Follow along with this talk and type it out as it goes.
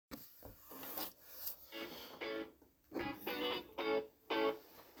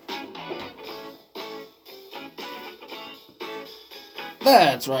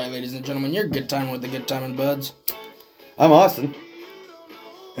That's right, ladies and gentlemen. You're good time with the Good Time and Buds. I'm Austin.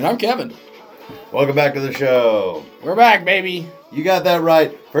 And I'm Kevin. Welcome back to the show. We're back, baby. You got that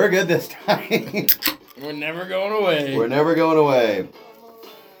right. For good this time. We're never going away. We're never going away.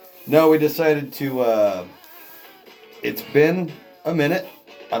 No, we decided to, it's been a minute.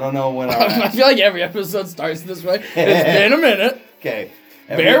 I don't know when I feel like every episode starts this way. It's been a minute. Okay.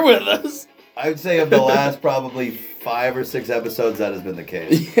 Bear with us. I would say of the last probably 5 or 6 episodes, that has been the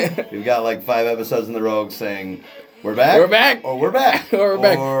case. Yeah. We've got like 5 episodes in the row saying, we're back. We're back. Or we're back. Or we're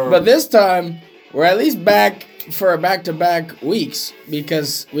back. But this time, we're at least back for a back-to-back weeks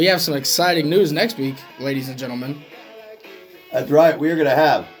because we have some exciting news next week, ladies and gentlemen. That's right. We are going to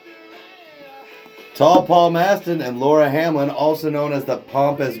have Tall Paul Maston and Laura Hamlin, also known as the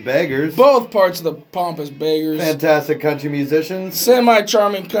Pompous Beggars. Both parts of the Pompous Beggars. Fantastic country musicians.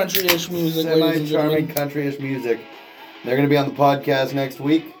 Semi-charming country-ish music, ladies and Semi-charming gentlemen. country-ish music. They're going to be on the podcast next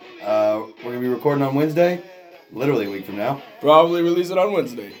week. We're going to be recording on Wednesday. Literally a week from now. Probably release it on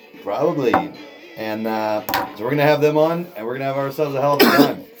Wednesday. Probably. And so we're going to have them on, and we're going to have ourselves a hell of a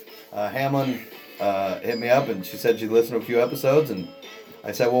time. Hamlin hit me up, and she said she'd listened to a few episodes, and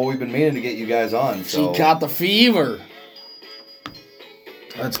I said, well, we've been meaning to get you guys on. So. She caught the fever.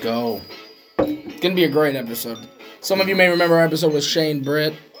 Let's go. It's going to be a great episode. Some of you may remember our episode with Shane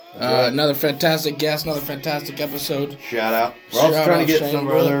Britt. Right. Another fantastic guest, another fantastic episode. Shout out. We're also trying to get Shane some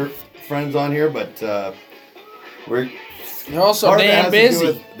of our Britt. other friends on here, but we're... They're also part of it damn has to do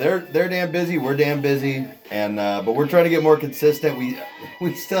busy. with- They're damn busy. We're damn busy, and but we're trying to get more consistent.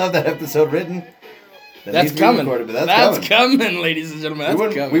 We still have that episode written. That That's needs to be coming. recorded, but That's coming, ladies and gentlemen.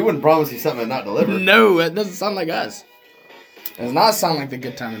 That's coming. We wouldn't promise you something and not deliver. No, that doesn't sound like us. It does not sound like the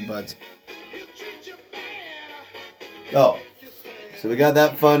Good Time and Buds. Oh, so we got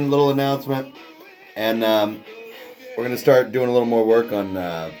that fun little announcement, and we're gonna start doing a little more work on.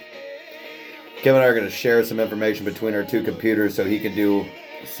 Kevin and I are gonna share some information between our 2 computers so he can do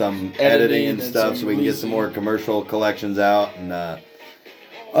some editing and stuff, so we can get some more commercial collections out and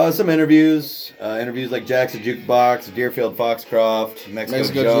some interviews like Jackson Jukebox, Deerfield Foxcroft,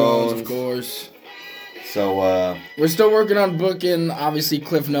 Mexico Jones, of course. So We're still working on booking, obviously,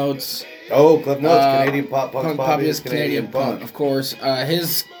 Cliff Notes. Cliff Notes, Canadian Pop Punk's Pop Canadian Punk, of course.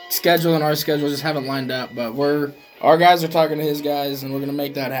 His schedule and our schedule just haven't lined up, but our guys are talking to his guys, and we're gonna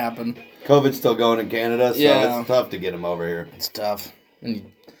make that happen. COVID's still going in Canada, so Yeah. it's tough to get him over here. It's tough.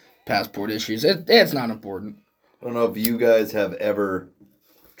 And passport issues. It's not important. I don't know if you guys have ever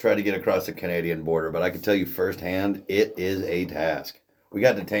tried to get across the Canadian border, but I can tell you firsthand, it is a task. We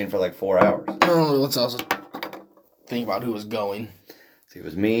got detained for like 4 hours. Let's also think about who was going. See, it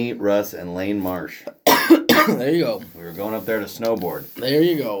was me, Russ, and Lane Marsh. There you go. We were going up there to snowboard. There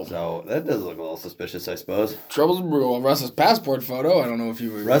you go. So that does look a little suspicious, I suppose. Troubles brewing. Well, Russ's passport photo. I don't know if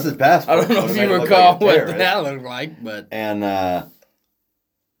you were. Russ's passport. I don't know if you recall what that looked like, but. And,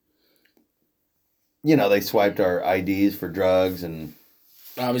 they swiped our IDs for drugs and.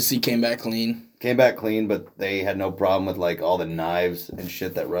 Obviously came back clean. Came back clean, but they had no problem with, like, all the knives and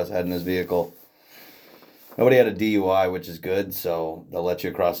shit that Russ had in his vehicle. Nobody had a DUI, which is good, so they'll let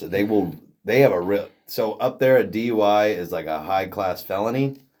you across it. They have a real... So up there, a DUI is like a high-class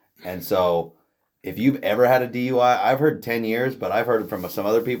felony. And so if you've ever had a DUI, I've heard 10 years, but I've heard from some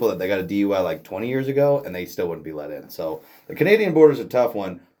other people that they got a DUI like 20 years ago, and they still wouldn't be let in. So the Canadian border's a tough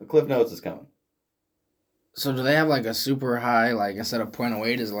one, but Cliff Notes is coming. So do they have like a super high, like instead of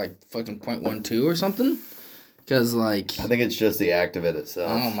 0.08 is like fucking 0.12 or something? Because like... I think it's just the act of it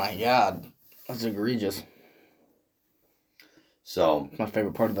itself. Oh my god. That's egregious. So... It's my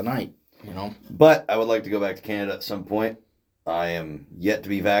favorite part of the night, you know? But I would like to go back to Canada at some point. I am yet to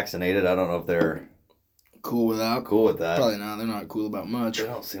be vaccinated. I don't know if they're cool with that. Probably not. They're not cool about much. They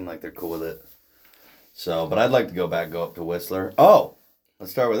don't seem like they're cool with it. So, but I'd like to go up to Whistler. Oh,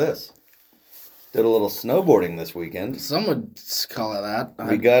 let's start with this. Did a little snowboarding this weekend. Some would call it that.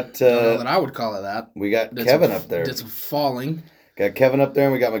 We got... I don't know that I would call it that. We got Kevin up there. Did some falling. Got Kevin up there,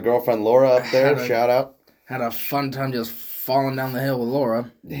 and we got my girlfriend Laura up there. Shout out. Had a fun time just falling down the hill with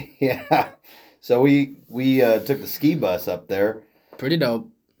Laura. Yeah. So we took the ski bus up there. Pretty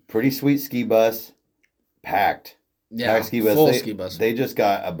dope. Pretty sweet ski bus. Packed. Yeah, Packed ski bus. Full ski bus. They just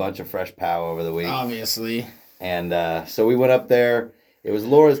got a bunch of fresh pow over the week. Obviously. And so we went up there. It was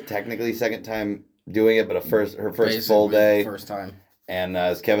Laura's technically second time doing it, but her first Basically, full day. First time. And it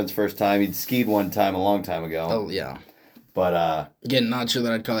was Kevin's first time. He'd skied one time a long time ago. Oh, yeah. But, again, not sure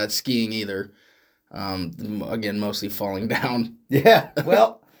that I'd call that skiing either. Again, mostly falling down. Yeah,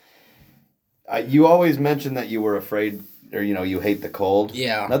 well, you always mentioned that you were afraid, or, you hate the cold.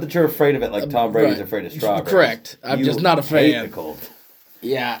 Yeah. Not that you're afraid of it like Tom Brady's right. afraid of strawberries. Correct. I'm just not a fan. Hate the cold.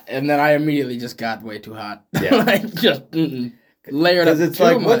 Yeah, and then I immediately just got way too hot. Yeah. Like, just layered up Because it's too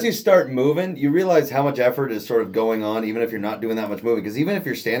like much. once you start moving, you realize how much effort is sort of going on, even if you're not doing that much moving. Because even if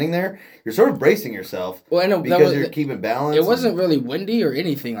you're standing there, you're sort of bracing yourself Well, I know, because you're keeping balance. It wasn't really windy or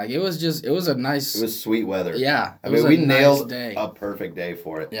anything. Like, it was a nice... It was sweet weather. Yeah. I mean, we nailed day. a perfect day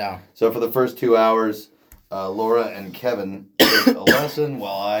for it. Yeah. So for the first 2 hours, Laura and Kevin took a lesson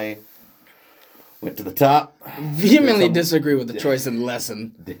while I went to the top. Vehemently disagree with the choice in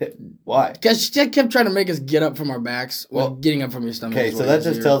lesson. Why? Because she kept trying to make us get up from our backs while getting up from your stomach. Okay, so that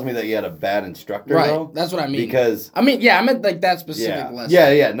just tells me that you had a bad instructor, right. though. That's what I mean. Because I meant like that specific lesson.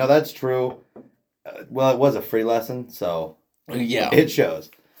 Yeah. No, that's true. Well, it was a free lesson, so it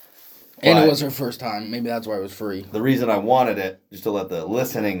shows. And But it was her first time. Maybe that's why it was free. the reason I wanted it, just to let the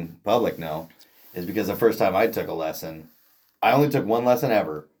listening public know, is because the first time I took a lesson, I only took one lesson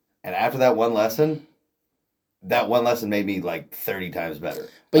ever. And after that one lesson made me like 30 times better.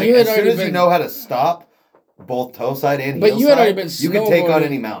 But like, you had as soon as you know how to stop both toe side and heel you had already side, been you can take on snowboarding.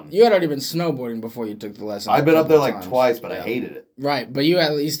 any mountain. You had already been snowboarding before you took the lesson. I've been up there like times. twice, but I hated it. Right, but you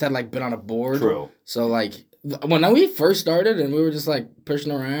at least had like been on a board. True. So like when we first started and we were just like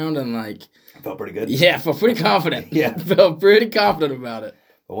pushing around and like I felt pretty good. Yeah, felt pretty confident. Yeah. Felt pretty confident about it.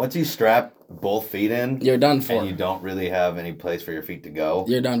 But once you strap both feet in, You're done for. and you don't really have any place for your feet to go,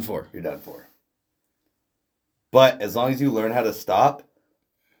 You're done for. you're done for. But as long as you learn how to stop,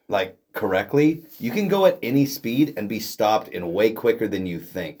 like correctly, you can go at any speed and be stopped in way quicker than you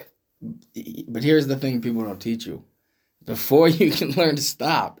think. But here's the thing people don't teach you. Before you can learn to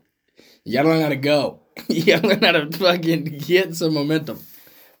stop, you gotta learn how to go. You gotta learn how to fucking get some momentum.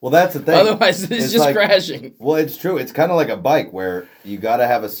 Well, that's the thing. Otherwise, it's just like, crashing. Well, it's true. It's kind of like a bike where you got to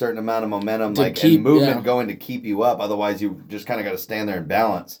have a certain amount of momentum and movement going to keep you up. Otherwise, you just kind of got to stand there and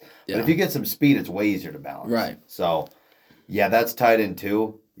balance. Yeah. But if you get some speed, it's way easier to balance. Right. So, yeah, that's tied in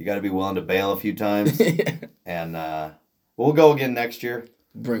too. You got to be willing to bail a few times. And we'll go again next year.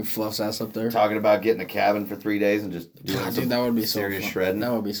 Bring Fluff's ass up there. Talking about getting a cabin for 3 days and just doing God, some dude, that would be serious so fun. shredding.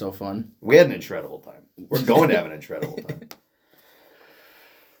 That would be so fun. We had an incredible time. We're going to have an incredible time.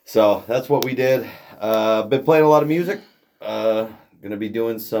 So that's what we did. Been playing a lot of music. Gonna be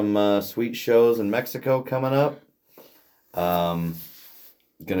doing some sweet shows in Mexico coming up.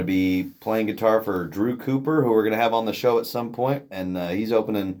 Gonna be playing guitar for Drew Cooper, who we're gonna have on the show at some point, and he's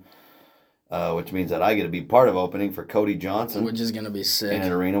opening, which means that I get to be part of opening for Cody Johnson, Which is gonna be sick. in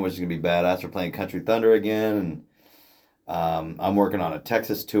an arena, which is gonna be badass. We're playing Country Thunder again, and I'm working on a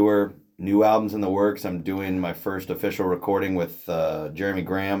Texas tour. New albums in the works. I'm doing my first official recording with Jeremy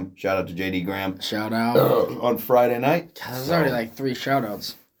Graham. Shout out to JD Graham. Shout out. On Friday night. God, there's already like 3 shout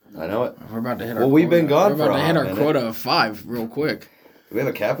outs. I know it. We're about to hit our Well, we've been gone We're for about to a hit hot our minute. quota of 5 real quick. Do we have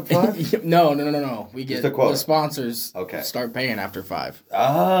a cap at 5? No. We get Just a quota. the sponsors Okay. start paying after 5.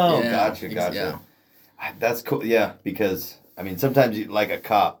 Oh, Yeah, gotcha. yeah. That's cool. Yeah, because, I mean, sometimes you, like a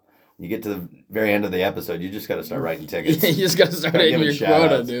cop, you get to the very end of the episode, you just got to start writing tickets. You just gotta start Start hitting giving your quota,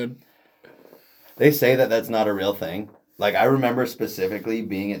 shout-outs. dude. They say that that's not a real thing. Like, I remember specifically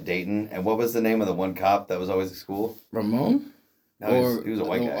being at Dayton, and what was the name of the one cop that was always at school? Ramon? No, he was a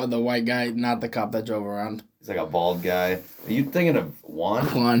white guy. The white guy, not the cop that drove around. He's like a bald guy. Are you thinking of Juan?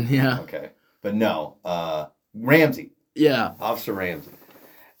 Juan, yeah. Okay. But no, Ramsey. Yeah. Officer Ramsey.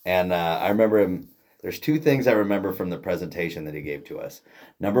 And I remember him. There's 2 things I remember from the presentation that he gave to us.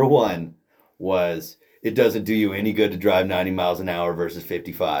 Number 1 was, it doesn't do you any good to drive 90 miles an hour versus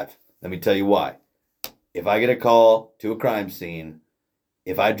 55. Let me tell you why. If I get a call to a crime scene,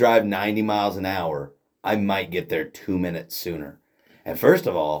 if I drive 90 miles an hour, I might get there 2 minutes sooner. And first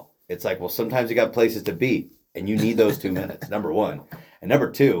of all, it's like, well, sometimes you got places to be, and you need those 2 minutes, number 1. And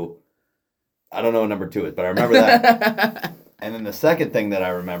number 2, I don't know what number 2 is, but I remember that. And then the second thing that I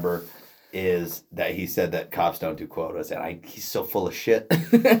remember is that he said that cops don't do quotas, and he's so full of shit.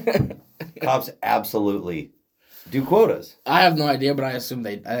 Cops absolutely do quotas. I have no idea, but I assume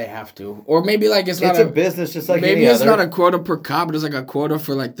they have to. Or maybe like it's not a business just like maybe any it's other. not a quota per cop, but it's like a quota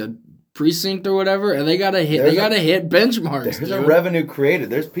for like the precinct or whatever, and they gotta hit hit benchmarks. There's dude. a revenue created.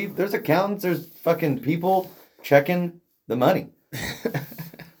 There's people. There's accountants. There's fucking people checking the money.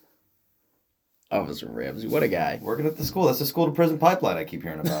 Officer Ramsey, what a guy. Working at the school. That's the school to prison pipeline I keep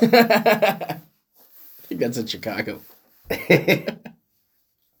hearing about. I think that's in Chicago.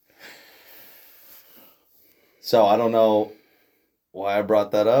 So I don't know why I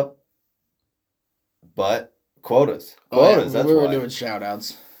brought that up, but quotas. Quotas, that's we were why. doing shout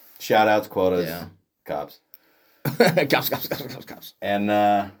outs. Shout outs, quotas, Yeah. cops. Cops.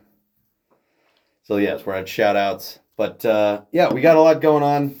 And so yes, we're at shout outs. But yeah, we got a lot going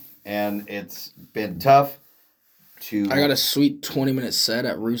on, and it's been tough to. I got a sweet 20-minute set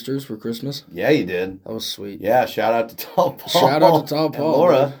at Roosters for Christmas. Yeah, you did. That was sweet. Yeah, shout out to Tall Paul. Shout out to Tall and Paul,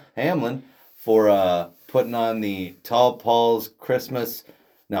 Laura dude. Hamlin for putting on the Tall Paul's Christmas.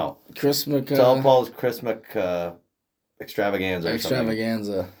 No, Christmas. Tall Paul's Christmas extravaganza. Or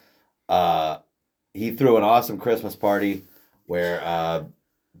Extravaganza. something. He threw an awesome Christmas party where a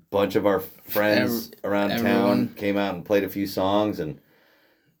bunch of our friends around everyone. town came out and played a few songs, and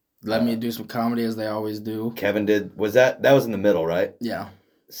Let me do some comedy as they always do. Kevin did. That was in the middle, right? Yeah.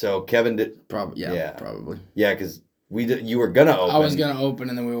 So Kevin did. Probably. Yeah, Yeah. probably. Yeah, because you were gonna open. I was going to open,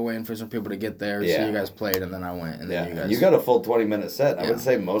 and then we were waiting for some people to get there. Yeah. So you guys played, and then I went, and then you Yeah, guys... you got a full 20-minute set. I Yeah. would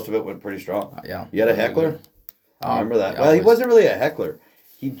say most of it went pretty strong. Yeah. You had a heckler? I remember that. yeah, Well, he always. wasn't really a heckler.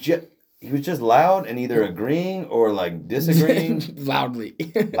 He was just loud and either agreeing or like disagreeing Loudly.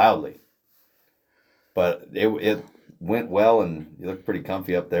 loudly. But it went well, and you looked pretty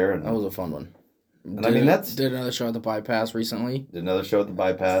comfy up there. And That was a fun one. And I mean, that's- Did another show at the Bypass recently. did another show at the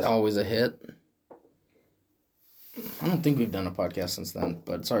Bypass. Always a hit. I don't think we've done a podcast since then,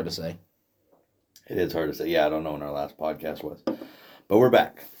 but it's hard to say. It is hard to say. Yeah, I don't know when our last podcast was, but we're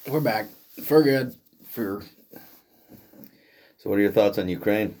back. We're back. For good. For So, what are your thoughts on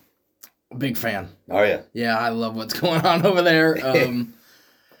Ukraine? big fan. Are you? Yeah, I love what's going on over there. I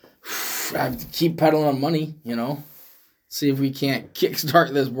have to keep peddling on money, you know. See if we can't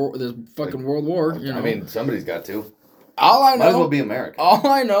kickstart this fucking world war. You know, I mean, somebody's got to. all I know, Might as well be America. all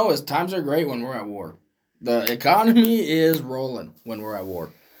I know is times are great when we're at war. The economy is rolling when we're at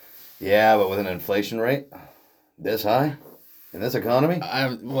war. Yeah, but with an inflation rate this high in this economy,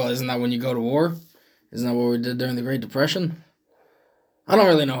 Well, isn't that when you go to war? Isn't that what we did during the Great Depression? I don't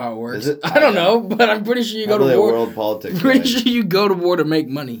really know how it works. Is it? I don't know, but I'm pretty sure you go I'm really to a war. world politics Pretty guy. sure you go to war to make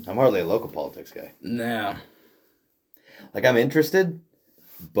money. I'm hardly a local politics guy. Nah, Like, I'm interested,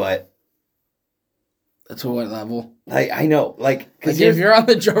 but to what level? I know, like, Like because if you're on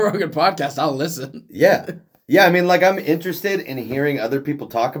the Joe Rogan podcast, I'll listen. yeah, I mean, like, I'm interested in hearing other people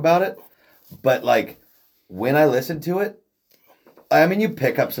talk about it, but like, when I listen to it, I mean, you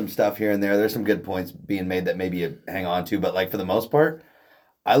pick up some stuff here and there. There's some good points being made that maybe you hang on to, but like for the most part,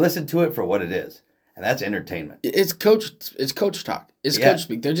 I listen to it for what it is, and that's entertainment. It's coach talk. It's Yeah. coach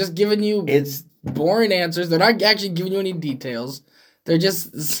speak. They're just giving you It's boring answers. They're not actually giving you any details. They're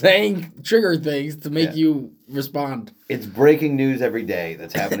just saying trigger things to make Yeah. you respond. it's breaking news every day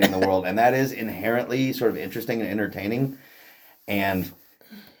that's happening in the world, and that is inherently sort of interesting and entertaining. And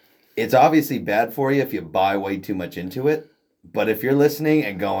it's obviously bad for you if you buy way too much into it. But if you're listening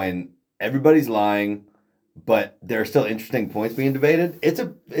and going, everybody's lying, but there are still interesting points being debated, it's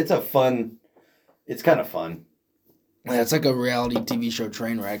kind of fun. Yeah, it's like a reality TV show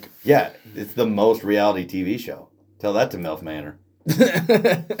train wreck. Yeah, it's the most reality TV show. Tell that to MILF Manor.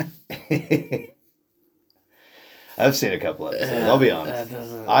 I've seen a couple episodes, I'll be honest.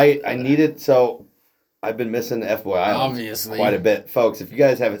 I need it, so I've been missing F-Boy Island Obviously. quite a bit. Folks, if you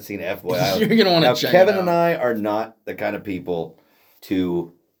guys haven't seen F-Boy Island, You're gonna want now to check Kevin it out. and I are not the kind of people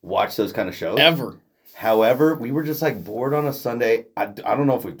to watch those kind of shows. Ever. However, we were just like bored on a Sunday. I don't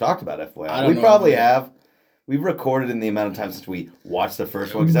know if we've talked about F-Boy I Island. don't We know probably if we- have. We've recorded in the amount of time since we watched the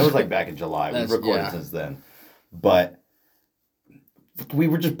first one, because that was like back in July. We've recorded since then. But we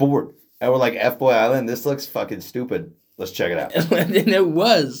were just bored. And we're like, F-Boy Island, this looks fucking stupid. Let's check it out. And it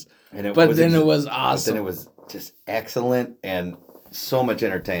was. And it But was then it ex- was But awesome. then it was just excellent and so much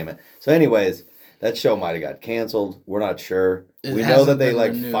entertainment. So anyways, that show might have got canceled. We're not sure. It We know hasn't that they been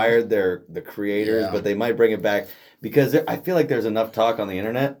like renewed. fired the creators, Yeah. but they might bring it back because I feel like there's enough talk on the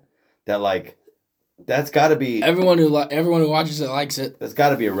internet that like that's got to be Everyone who watches it likes it. that's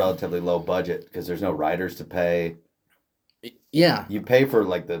got to be a relatively low budget because there's no writers to pay. Yeah. You pay for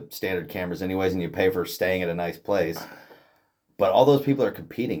like the standard cameras anyways, and you pay for staying at a nice place. But all those people are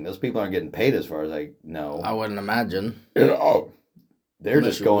competing. Those people aren't getting paid as far as I know. I wouldn't imagine. They're Unless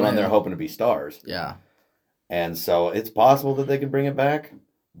just you going on win. there hoping to be stars. Yeah. And so it's possible that they could bring it back,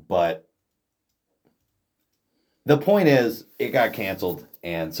 but the point is it got canceled,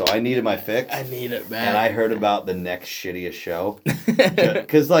 and so I needed my fix. I need it And back. I heard about the next shittiest show.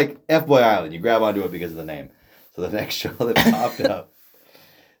 Because, like, F-Boy Island, you grab onto it because of the name. So the next show that popped up,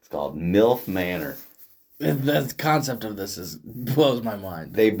 it's called MILF Manor. The concept of this blows my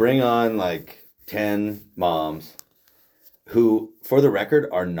mind. They bring on, like, 10 moms who, for the record,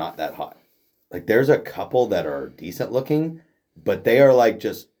 are not that hot. Like, there's a couple that are decent looking, but they are, like,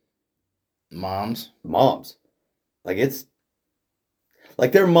 just Moms. moms. Like, it's...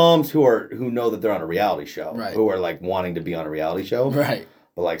 Like, they're moms who know that they're on a reality show. Right. Who are, like, wanting to be on a reality show. Right.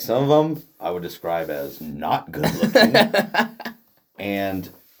 But, like, some of them I would describe as not good looking. And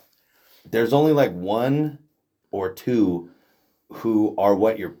there's only, like, one or two who are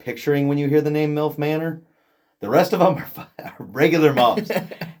what you're picturing when you hear the name MILF Manor. The rest of them are regular moms.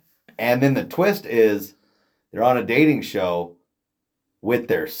 And then the twist is they're on a dating show with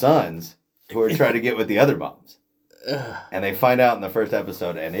their sons who are trying to get with the other moms. And they find out in the first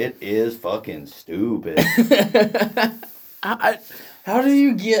episode, and it is fucking stupid. How do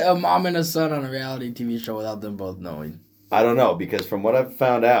you get a mom and a son on a reality TV show without them both knowing? I don't know, because from what I've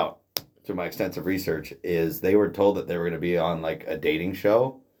found out through my extensive research is they were told that they were going to be on like a dating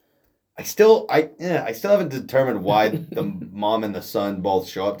show. I still haven't determined why the mom and the son both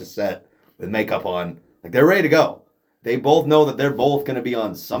show up to set with makeup on. Like, they're ready to go. They both know that they're both going to be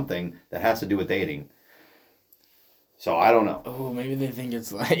on something that has to do with dating. So I don't know. Oh, maybe they think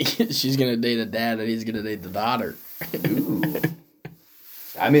it's like she's going to date a dad and he's going to date the daughter. Ooh.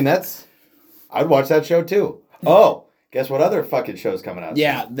 I mean, I'd watch that show too. Oh, guess what other fucking show's coming out?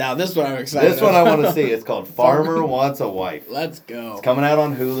 Yeah, now this one I'm excited This one I want to see. It's called Farmer Wants a Wife. Let's go. It's coming out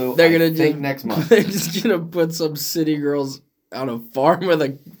on Hulu. They're gonna think next month. They're just gonna put some city girls on a farm with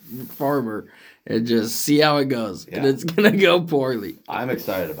a farmer and just see how it goes. Yeah. And it's gonna go poorly. I'm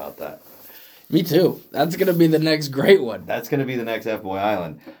excited about that. Me too. That's gonna be the next great one. That's gonna be the next F-Boy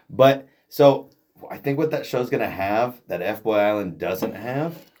Island. But so I think what that show's gonna have that F-Boy Island doesn't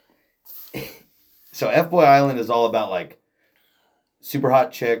have. So F-Boy Island is all about like super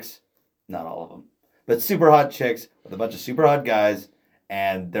hot chicks, not all of them, but super hot chicks with a bunch of super hot guys,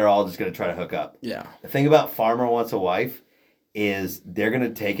 and they're all just going to try to hook up. Yeah. The thing about Farmer Wants a Wife is they're going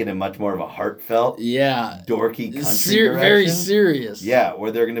to take it in much more of a heartfelt, dorky country direction. Very serious. Yeah,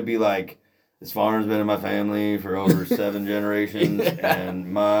 where they're going to be like, this farmer's been in my family for over 7 generations,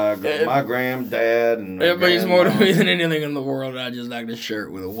 and my granddad and my everybody's more to me than anything in the world. I just like to share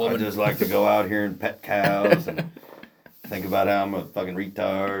it with a woman. I just like to go out here and pet cows and think about how I'm a fucking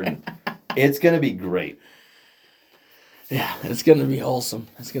retard. And it's gonna be great. Yeah, it's gonna be wholesome.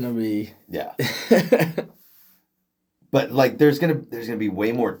 It's gonna be But like, there's gonna be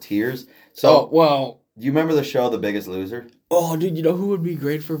way more tears. So do you remember the show The Biggest Loser? Oh, dude, you know who would be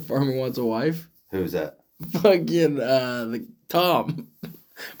great for Farmer Wants a Wife? Who's that? Fucking Tom.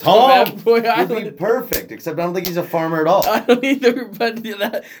 Tom would be perfect, except I don't think he's a farmer at all. I don't either, but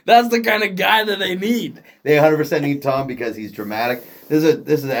that's the kind of guy that they need. They 100% need Tom because he's dramatic. This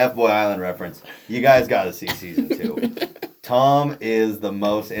is an F-Boy Island reference. You guys got to see season 2. Tom is the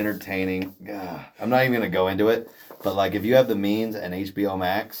most entertaining. I'm not even going to go into it, but like, if you have the means and HBO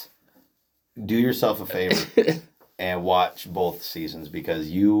Max, do yourself a favor and watch both seasons,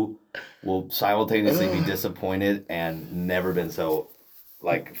 because you will simultaneously be disappointed and never been so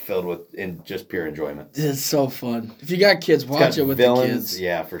like filled with just pure enjoyment. It's so fun. If you got kids, watch it with the kids.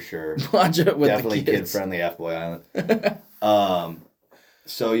 Yeah, for sure. Watch it with Definitely the kids. Definitely kid-friendly F-Boy Island.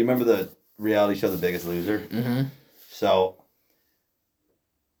 So you remember the reality show The Biggest Loser? Mm-hmm. So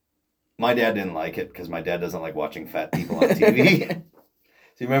my dad didn't like it because my dad doesn't like watching fat people on TV.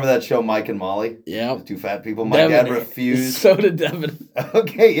 So you remember that show Mike and Molly? Yeah. The 2 fat people? My dad refused. So did Devin.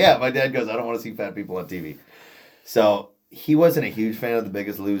 Okay, yeah. My dad goes, I don't want to see fat people on TV. So he wasn't a huge fan of The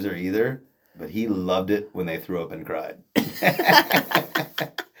Biggest Loser either, but he loved it when they threw up and cried.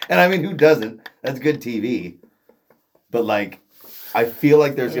 And I mean, who doesn't? That's good TV. But like, I feel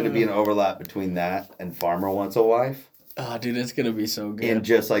like there's going to be an overlap between that and Farmer Wants a Wife. Oh, dude, it's going to be so good. And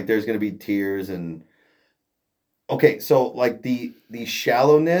just like, there's going to be tears and... Okay, so like the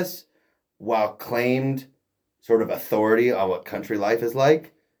shallowness, while claimed sort of authority on what country life is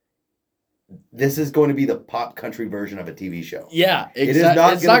like, this is going to be the pop country version of a TV show. Yeah, exactly. It is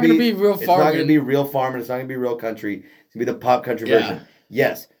not it's not going to be real farm. It's not going to be real farm, and it's not going to be real country. It's going to be the pop country version.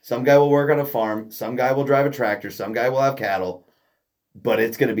 Yes, some guy will work on a farm, some guy will drive a tractor, some guy will have cattle, but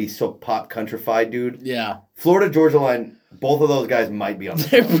it's going to be so pop countrified, dude. Yeah. Florida Georgia Line, both of those guys might be on the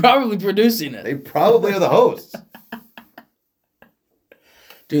They're show. probably producing it. They probably are the hosts.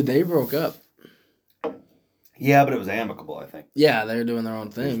 Dude, they broke up. Yeah, but it was amicable, I think. Yeah, they're doing their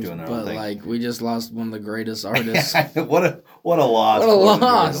own thing. But like, we just lost one of the greatest artists. What a loss. What a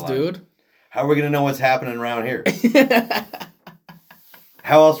loss, dude. How are we going to know what's happening around here?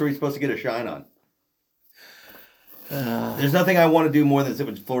 How else are we supposed to get a shine on? There's nothing I want to do more than sit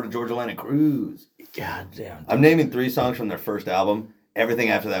with Florida Georgia Line and cruise. God damn. Dude. I'm naming 3 songs from their first album. Everything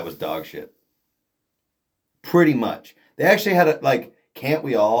after that was dog shit. Pretty much. They actually had Can't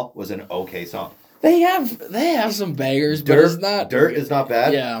We All was an okay song. They have some bangers, but it's not... Dirt is not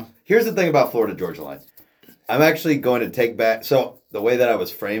bad. Yeah. Here's the thing about Florida Georgia Line. I'm actually going to take back... So, the way that I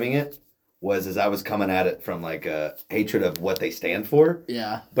was framing it was as I was coming at it from, like, a hatred of what they stand for.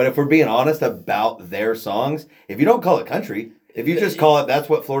 Yeah. But if we're being honest about their songs, if you don't call it country, If you just call it, that's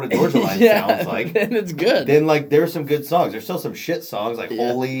what Florida Georgia Line sounds like. Then it's good. Then like there's some good songs. There's still some shit songs like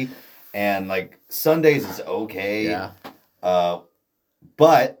Holy and like Sundays is okay. Yeah.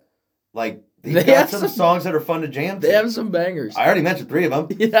 But like they got some songs that are fun to jam to. They have some bangers. I already mentioned 3 of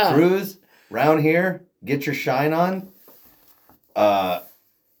them. Yeah. Cruise, Round Here, Get Your Shine On.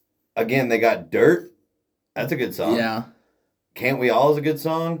 Again, they got Dirt. That's a good song. Yeah. Can't We All is a good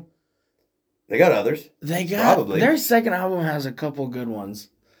song. They got others. They got Probably. Their second album has a couple good ones.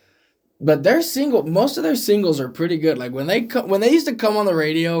 But most of their singles are pretty good. Like when they used to come on the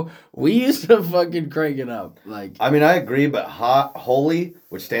radio, we used to fucking crank it up. Like I mean, I agree, but Holy,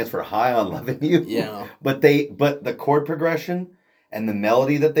 which stands for High on Loving You. Yeah. But the chord progression and the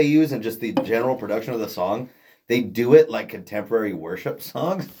melody that they use and just the general production of the song, they do it like contemporary worship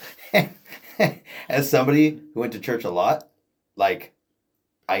songs. As somebody who went to church a lot, like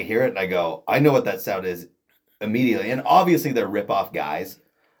I hear it and I go, I know what that sound is immediately. And obviously they're rip-off guys.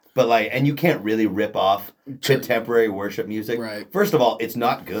 But like, and you can't really rip off contemporary worship music. Right. First of all, it's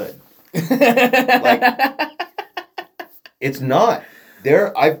not good. Like, it's not.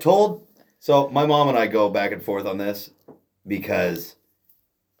 So my mom and I go back and forth on this because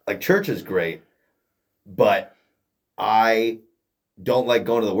like church is great, but I don't like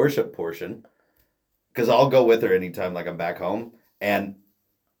going to the worship portion because I'll go with her anytime like I'm back home. And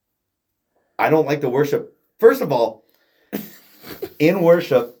I don't like the worship. First of all, in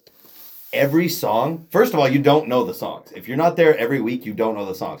worship, every song, first of all, you don't know the songs. If you're not there every week, you don't know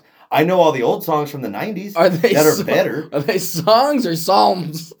the songs. I know all the old songs from the 90s that are better. Are they songs or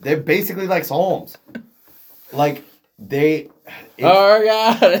psalms? They're basically like psalms. Like, Our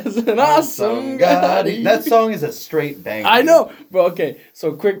God is an awesome God. That song is a straight bang. I know. Bro, okay,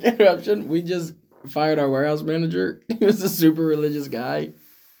 so quick interruption. We just fired our warehouse manager. He was a super religious guy.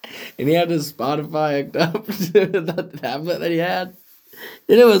 And he had his Spotify hooked up to the tablet that he had.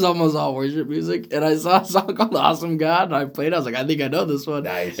 And it was almost all worship music. And I saw a song called Awesome God. And I played. I was like, I think I know this one.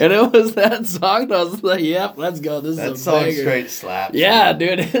 Nice. And it was that song. And I was like, yep, let's go. This that is a song banger. straight slaps. Yeah,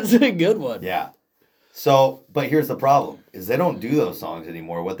 dude. It's a good one. Yeah. So, but here's the problem. Is they don't do those songs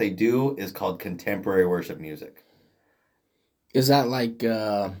anymore. What they do is called contemporary worship music. Is that like...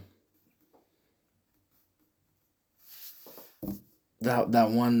 That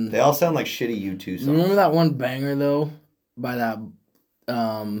one... They all sound like shitty U2 songs. Remember that one banger, though? By that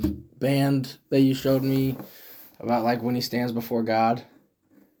band that you showed me about like when he stands before God.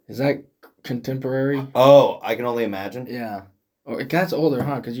 Is that contemporary? Oh, I Can Only Imagine. Yeah. Oh, that's older,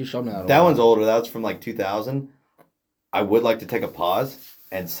 huh? Because you showed me that. That one's older. That was from like 2000. I would like to take a pause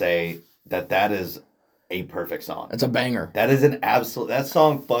and say that is a perfect song. It's a banger. That is an absolute. That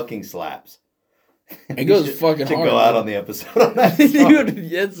song fucking slaps. It goes fucking should hard. Go out on the episode on that song.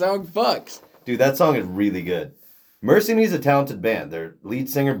 Dude, that song fucks. Dude, that song is really good. Mercy Me's a talented band. Their lead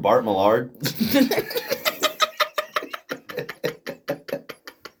singer, Bart Millard.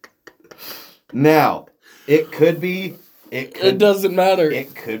 Now, it could be... It doesn't matter.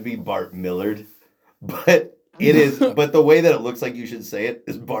 It could be Bart Millard. But it is... But the way that it looks like you should say it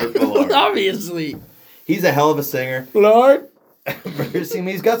is Bart Millard. Obviously. He's a hell of a singer. Lord. Mercy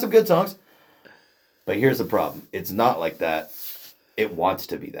Me, he's got some good songs. But here's the problem. It's not like that. It wants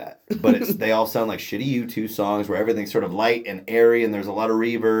to be that. But they all sound like shitty U2 songs where everything's sort of light and airy and there's a lot of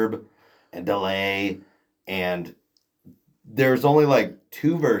reverb and delay. And there's only like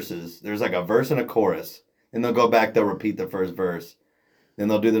 2 verses. There's like a verse and a chorus. Then they'll go back, they'll repeat the first verse. Then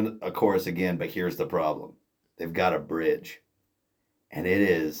they'll do a chorus again. But here's the problem. They've got a bridge. And it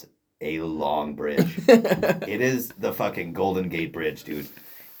is a long bridge. It is the fucking Golden Gate Bridge, dude.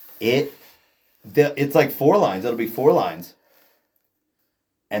 It's like 4 lines. It'll be 4 lines.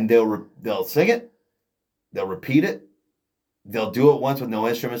 And they'll sing it. They'll repeat it. They'll do it once with no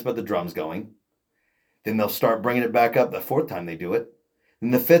instruments but the drums going. Then they'll start bringing it back up the 4th time they do it.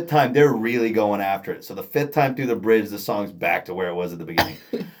 And the 5th time, they're really going after it. So the 5th time through the bridge, the song's back to where it was at the beginning.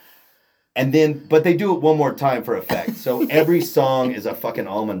 And then, but they do it one more time for effect. So every song is a fucking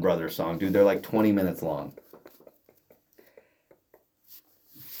Allman Brothers song, dude. They're like 20 minutes long.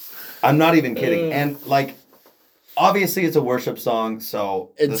 I'm not even kidding. And like, obviously it's a worship song,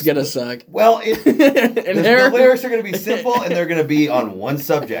 so... It's gonna suck. Well, the lyrics are gonna be simple and they're gonna be on one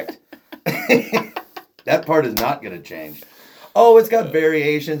subject. That part is not gonna change. Oh, it's got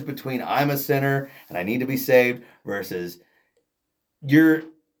variations between I'm a sinner and I need to be saved versus you're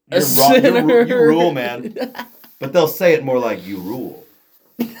wrong, you rule, man. But they'll say it more like you rule.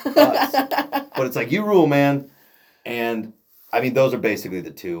 But it's like you rule, man. And I mean, those are basically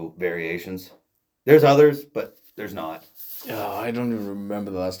the 2 variations. There's others, but there's not. Oh, I don't even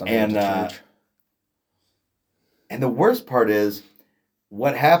remember the last time I went to church. And the worst part is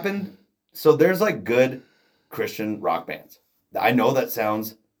what happened. So there's like good Christian rock bands. I know that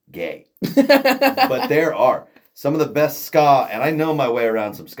sounds gay, but there are some of the best ska, and I know my way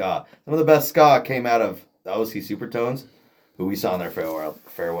around some ska. Some of the best ska came out of the OC Supertones, who we saw on their farewell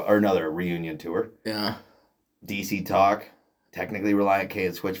or another reunion tour. Yeah. DC Talk, Technically Reliant K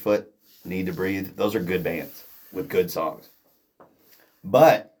and Switchfoot, Need to Breathe. Those are good bands with good songs.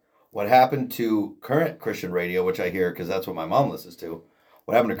 But what happened to current Christian radio, which I hear because that's what my mom listens to,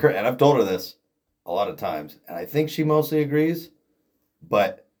 what happened to current, and I've told her this a lot of times, and I think she mostly agrees,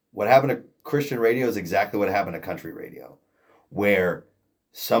 but what happened to Christian radio is exactly what happened to country radio, where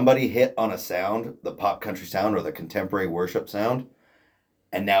somebody hit on a sound, the pop country sound or the contemporary worship sound,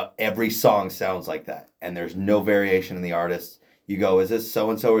 and now every song sounds like that, and there's no variation in the artists. You go, is this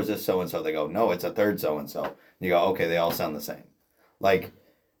so-and-so or is this so-and-so? They go, no, it's a third so-and-so. And you go, okay, they all sound the same. Like,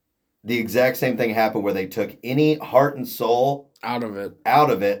 the exact same thing happened where they took any heart and soul out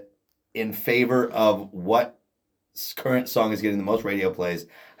of it in favor of what current song is getting the most radio plays.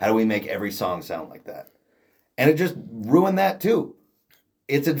 How do we make every song sound like that? And it just ruined that too.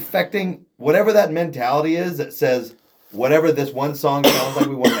 It's infecting whatever that mentality is that says whatever this one song sounds like,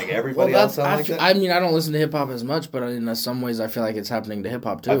 we want to make everybody else sound like that. I mean, I don't listen to hip hop as much, but in some ways I feel like it's happening to hip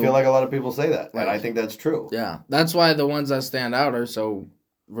hop too. I feel like a lot of people say that, and I think that's true. Yeah. That's why the ones that stand out are so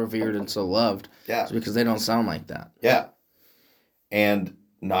revered and so loved. Yeah. It's because they don't sound like that. Yeah. And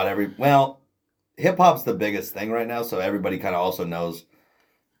not hip hop's the biggest thing right now, so everybody kind of also knows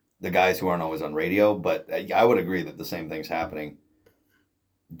the guys who aren't always on radio, but I would agree that the same thing's happening.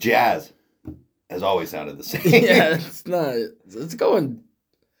 Jazz has always sounded the same. Yeah, it's going.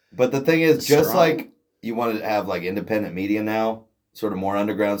 But the thing is, just strong. like you want to have like independent media now, sort of more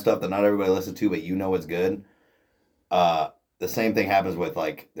underground stuff that not everybody listens to, but you know it's good. The same thing happens with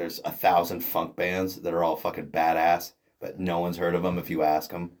like, there's 1,000 funk bands that are all fucking badass, but no one's heard of them if you ask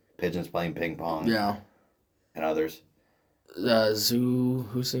them. Pigeons Playing Ping Pong. Yeah. And others. Zoo.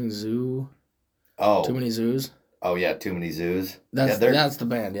 Who sings Zoo? Oh. Too Many Zoos? Oh, yeah. Too Many Zoos. That's the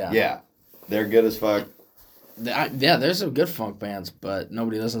band, yeah. Yeah. They're good as fuck. Yeah, there's some good funk bands, but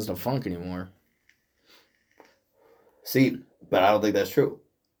nobody listens to funk anymore. See, but I don't think that's true.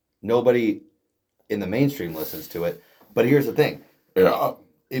 Nobody in the mainstream listens to it. But here's the thing.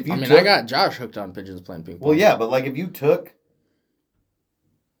 I got Josh hooked on Pigeons Playing Ping Pong. Well, yeah, but like if you took...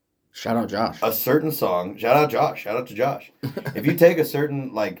 Shout out Josh. A certain song... Shout out Josh. Shout out to Josh. If you take a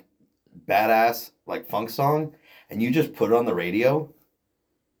certain, like, badass, like, funk song, and you just put it on the radio,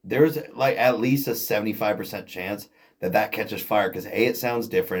 there's, like, at least a 75% chance that catches fire. Because, A, it sounds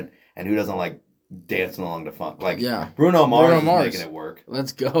different, and who doesn't like dancing along to funk? Like, yeah. Bruno Mars is making it work.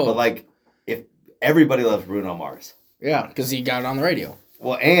 Let's go. But, like, if everybody loves Bruno Mars... Yeah, because he got it on the radio.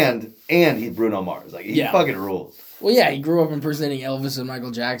 Well, and he's Bruno Mars. Like, he fucking rules. Well, yeah, he grew up impersonating Elvis and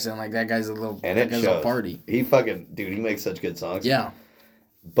Michael Jackson. Like, that guy's a party. He fucking, dude, he makes such good songs. Yeah.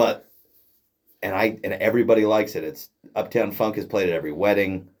 But, and everybody likes it. It's Uptown Funk is played at every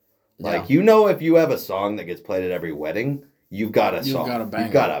wedding. Like, if you have a song that gets played at every wedding, you've got a song.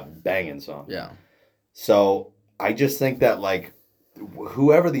 You've got a banging song. Yeah. So, I just think that, like,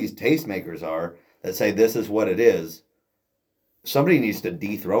 whoever these tastemakers are that say this is what it is, somebody needs to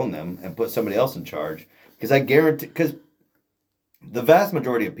dethrone them and put somebody else in charge. Because I guarantee, because the vast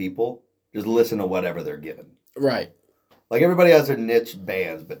majority of people just listen to whatever they're given. Right. Like everybody has their niche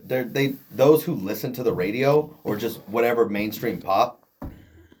bands, but those who listen to the radio or just whatever mainstream pop,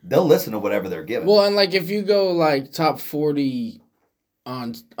 they'll listen to whatever they're given. Well, and like if you go like top 40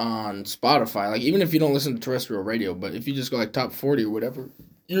 on Spotify, like even if you don't listen to terrestrial radio, but if you just go like top 40 or whatever,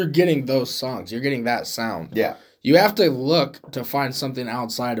 you're getting those songs. You're getting that sound. Yeah. You have to look to find something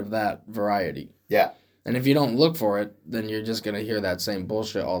outside of that variety. Yeah. And if you don't look for it, then you're just going to hear that same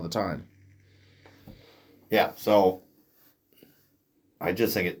bullshit all the time. Yeah, so I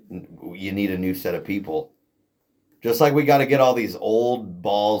just think you need a new set of people. Just like we got to get all these old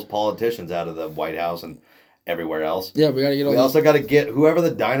balls politicians out of the White House and everywhere else. Yeah, we got to get all We also got to get whoever the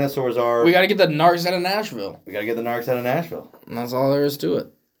dinosaurs are. We got to get the narcs out of Nashville. We got to get the narcs out of Nashville. And that's all there is to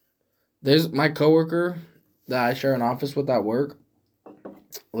it. There's my coworker that I share an office with at work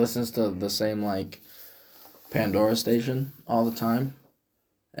listens to the same like Pandora station all the time,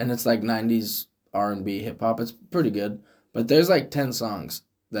 and it's like 90s R&B hip hop. It's pretty good, but there's like 10 songs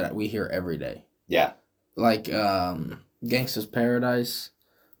that we hear every day. Yeah, like Gangsta's Paradise,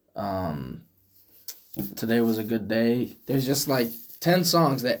 Today Was a Good Day. There's just like 10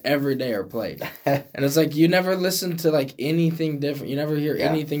 songs that every day are played. And it's like you never listen to like anything different. You never hear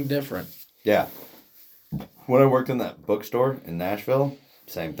anything different. Yeah. When I worked in that bookstore in Nashville,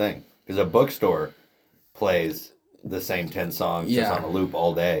 same thing. Because a bookstore plays the same 10 songs just Yeah. on a loop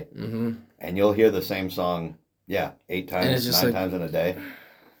all day. Mm-hmm. And you'll hear the same song, 8 And times, it's just 9 like- times in a day.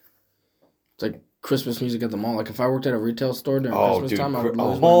 It's like Christmas music at the mall. Like if I worked at a retail store during Oh, Christmas dude. time, I would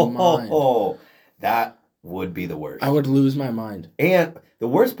lose my mind. That would be the worst. I would lose my mind. And the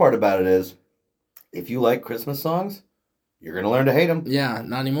worst part about it is, if you like Christmas songs, you're going to learn to hate them. Yeah,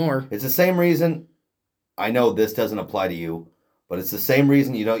 not anymore. It's the same reason, I know this doesn't apply to you, but it's the same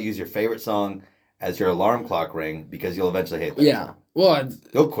reason you don't use your favorite song as your alarm clock ring, because you'll eventually hate that Yeah. song. Well,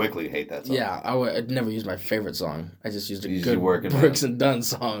 You'll quickly hate that song. yeah, I'd never use my favorite song. I just used a You used good your working Brooks and Dunn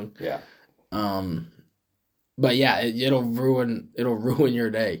song. Yeah. But yeah, it'll ruin your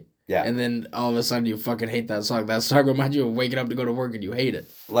day. Yeah. And then all of a sudden you fucking hate that song. That song reminds you of waking up to go to work and you hate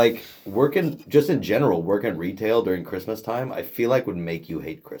it. Like, just in general, working retail during Christmas time, I feel like would make you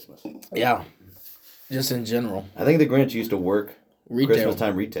hate Christmas. Yeah. Just in general. I think the Grinch used to work Retail. Christmas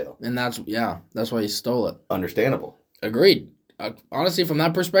time retail. And that's why he stole it. Understandable. Agreed. Honestly, from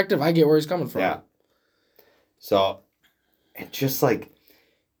that perspective, I get where he's coming from. Yeah. So, it's just like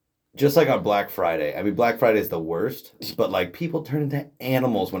on Black Friday. I mean, Black Friday is the worst, but like people turn into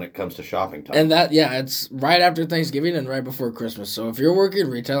animals when it comes to shopping time. And it's right after Thanksgiving and right before Christmas. So if you're working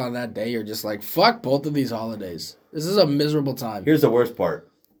retail on that day, you're just like, fuck both of these holidays. This is a miserable time. Here's the worst part.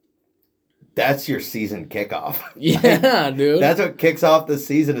 That's your season kickoff. Yeah, dude. That's what kicks off the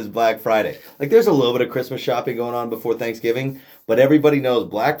season is Black Friday. Like, there's a little bit of Christmas shopping going on before Thanksgiving, but everybody knows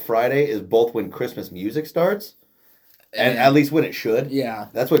Black Friday is both when Christmas music starts, and at least when it should. Yeah.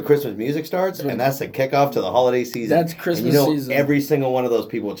 That's when Christmas music starts, and that's the kickoff to the holiday season. That's Christmas and season. Every single one of those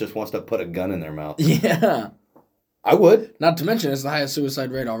people just wants to put a gun in their mouth. Yeah. I would. Not to mention, it's the highest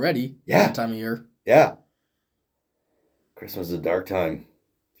suicide rate already. Yeah. That time of year. Yeah. Christmas is a dark time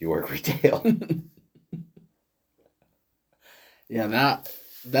if you work retail. Yeah,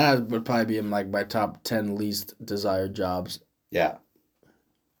 that would probably be in like my top 10 least desired jobs. Yeah.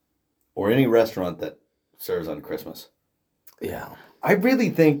 Or any restaurant that serves on Christmas. Yeah. I really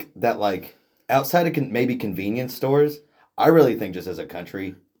think that, like, outside of maybe convenience stores, I really think just as a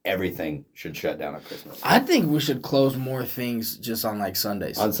country, everything should shut down on Christmas. I think we should close more things just on like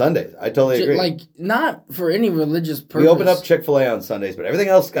Sundays. On Sundays. I totally agree. Like, not for any religious purpose. We open up Chick-fil-A on Sundays, but everything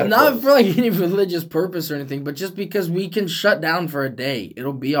else got to Not close. for like any religious purpose or anything, but just because we can shut down for a day.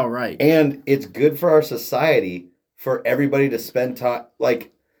 It'll be all right. And it's good for our society for everybody to spend time,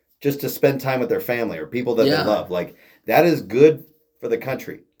 like, just to spend time with their family or people that they love. Like, that is good for the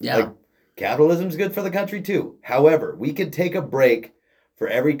country. Yeah. Like, capitalism's good for the country too. However, we could take a break for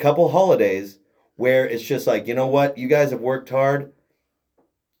every couple holidays where it's just like, you know what? You guys have worked hard.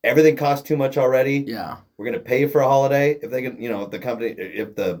 Everything costs too much already. Yeah. We're going to pay you for a holiday if they can, if the company,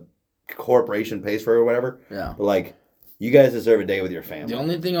 if the corporation pays for it or whatever. Yeah. But like, you guys deserve a day with your family. The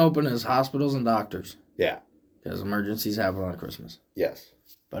only thing open is hospitals and doctors. Yeah. Because emergencies happen on Christmas. Yes.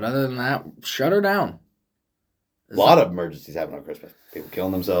 But other than that, shut her down. A lot of emergencies happen on Christmas. People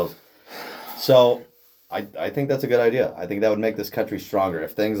killing themselves. So I think that's a good idea. I think that would make this country stronger.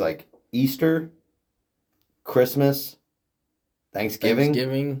 If things like Easter, Christmas, Thanksgiving,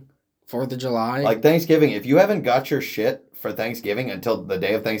 4th of July. like Thanksgiving, if you haven't got your shit for Thanksgiving until the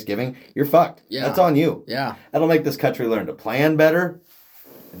day of Thanksgiving, you're fucked. Yeah. That's on you. Yeah. That'll make this country learn to plan better.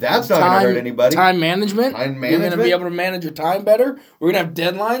 That's not going to hurt anybody. Time management. Time You're going to management. be able to manage your time better. We're going to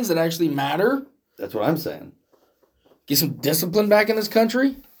have deadlines that actually matter. That's what I'm saying. Get some discipline back in this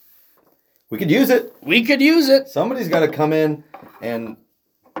country. We could use it. We could use it. Somebody's got to come in and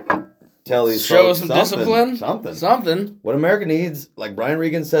tell these Show folks some something, discipline. Something. Something. What America needs, like Brian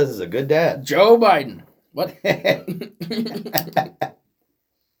Regan says, is a good dad. Joe Biden. What?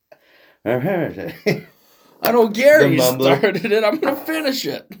 I don't care. The You mumbler. started it. I'm going to finish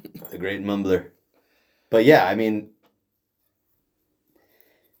it. The great mumbler. But yeah, I mean,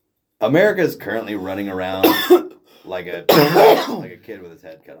 America is currently running around like a kid with his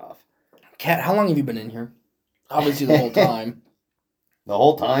head cut off. Kat, how long have you been in here? Obviously the whole time. The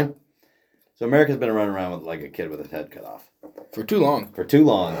whole time. So America's been running around with like a kid with his head cut off For too long. for too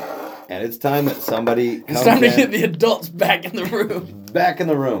long, and it's time that somebody comes It's time to in, get the adults back in the room. back in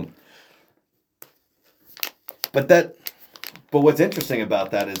the room. But what's interesting about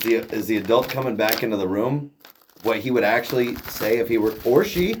that is the adult coming back into the room. What he would actually say if he were, or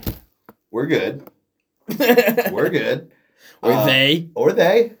she, we're good. We're good. Or they. Or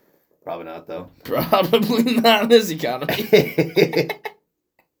they. Probably not, though. Probably not in this economy.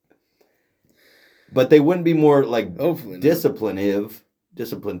 But they wouldn't be more like Hopefully not. disciplinative,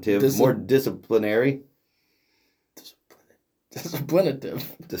 more disciplinary. Disciplinative.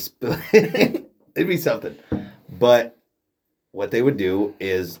 It'd be something. But what they would do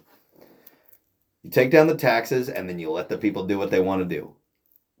is You take down the taxes, and then you let the people do what they want to do.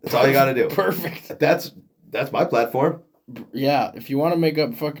 That's all you got to do. Perfect. That's my platform. Yeah, if you want to make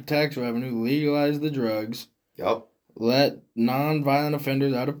up fucking tax revenue, legalize the drugs. Yep. Let non-violent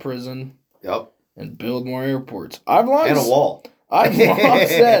offenders out of prison. Yep. And build more airports. And a wall. I've long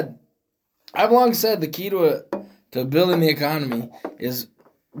said the key to building the economy is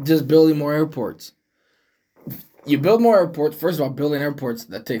just building more airports. You build more airports. First of all, building airports,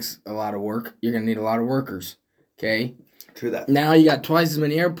 that takes a lot of work. You're going to need a lot of workers. Okay? True that. Now you got twice as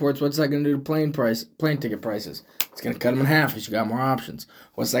many airports. What's that going to do to plane ticket prices? It's going to cut them in half because you got more options.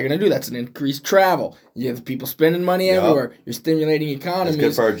 What's that going to do? That's an increased travel. You have people spending money everywhere. You're stimulating economies. That's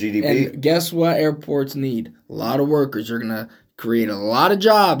good for our GDP. And guess what airports need? A lot of workers. You're going to create a lot of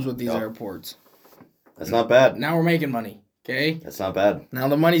jobs with these airports. That's not bad. Now we're making money. Okay? That's not bad. Now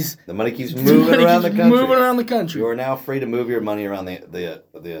the money keeps moving around the country. Moving around the country. You are now free to move your money around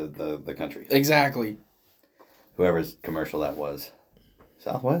the country. Exactly. Whoever's commercial that was.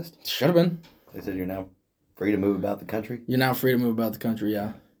 Southwest? Should have been. They said you're now free to move about the country. You're now free to move about the country,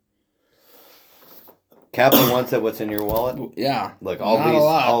 yeah. Kaplan once said, "What's in your wallet?" Yeah. Look,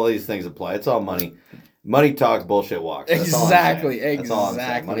 all these things apply. It's all money. Money talks, bullshit walks. That's exactly. That's all I'm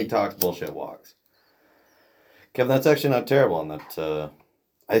saying. Money talks, bullshit walks. Kevin, that's actually not terrible. And that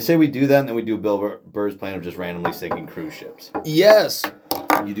I say we do that, and then we do Bill Burr's plan of just randomly sinking cruise ships. Yes.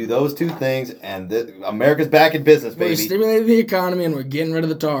 You do those two things, and America's back in business, baby. We're stimulating the economy, and we're getting rid of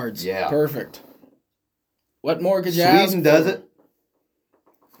the tards. Yeah. Perfect. What more could you ask? Sweden does it.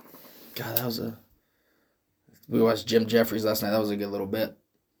 God, that was we watched Jim Jeffries last night. That was a good little bit.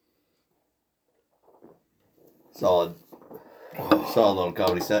 Solid little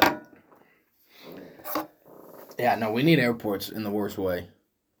comedy set. Yeah, no, we need airports in the worst way.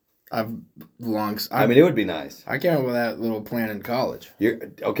 I mean, it would be nice. I came up with that little plan in college.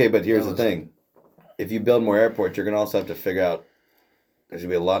 Okay, but here's the thing. If you build more airports, you're going to also have to figure out there's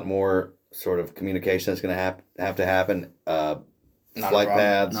going to be a lot more sort of communication that's going to have to happen. Flight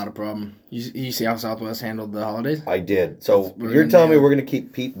paths. Not a problem. You see how Southwest handled the holidays? I did. So you're telling me we're going to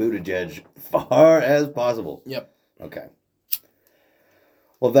keep Pete Buttigieg far as possible? Yep. Okay.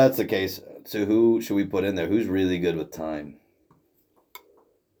 Well, if that's the case, so who should we put in there? Who's really good with time?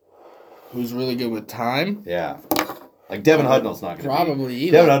 Who's really good with time? Yeah. Like Devin Hudnall's not going to be. Probably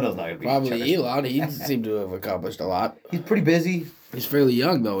Elon. Devin Hudnall's not going to be. Probably Elon. He seemed to have accomplished a lot. He's pretty busy. He's fairly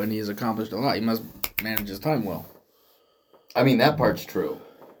young, though, and he's accomplished a lot. He must manage his time well. I mean, that part's true.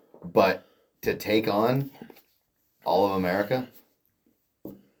 But to take on all of America,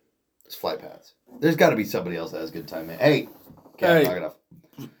 it's flight paths. There's got to be somebody else that has good time. Hey, can't talk enough.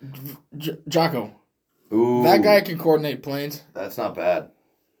 Jocko. Ooh. That guy can coordinate planes. That's not bad.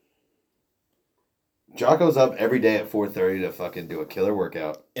 Jocko's up every day at 4:30 to fucking do a killer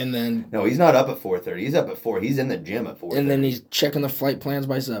workout. And then... No, he's not up at 4:30. He's up at 4. He's in the gym at 4:30. And then he's checking the flight plans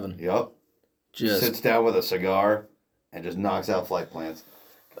by 7. Yep. Just sits down with a cigar and just knocks out flight plans.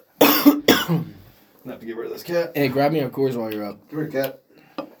 I'm gonna have to get rid of this cat. Hey, grab me a Coors while you're up. Come here, cat.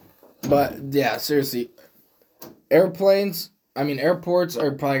 But, yeah, seriously. Airports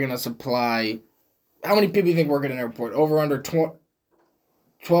are probably going to supply... How many people do you think work at an airport? Over under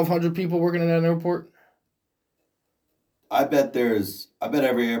 1,200 people working at an airport? I bet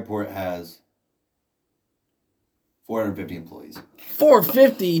every airport has 450 employees.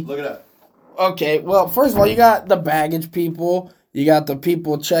 450? Look it up. Okay, well, first of all, you got the baggage people. You got the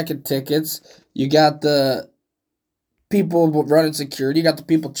people checking tickets. You got the people running security. You got the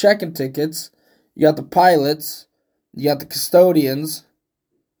people checking tickets. You got the pilots. You got the custodians.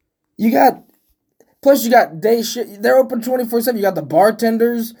 Plus you got day shift. They're open 24/7. You got the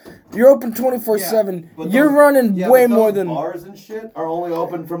bartenders. You're open 24/7. You're running way more than... Bars and shit are only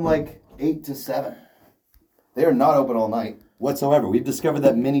open from like 8 to 7. They are not open all night whatsoever. We've discovered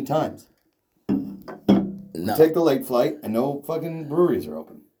that many times. No. Take the late flight and no fucking breweries are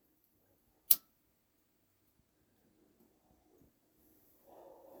open.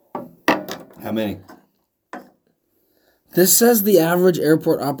 How many? This says the average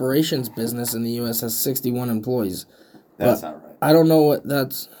airport operations business in the U.S. has 61 employees. That's not right. I don't know what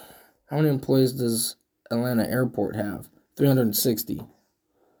that's... How many employees does Atlanta Airport have? 360.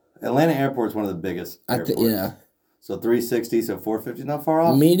 Atlanta Airport's one of the biggest airports. Yeah. So 360, so 450, not far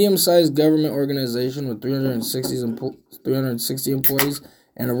off. Medium-sized government organization with 360 employees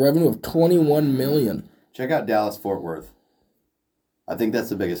and a revenue of $21 million. Check out Dallas-Fort Worth. I think that's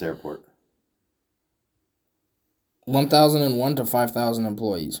the biggest airport. 1,001 to 5,000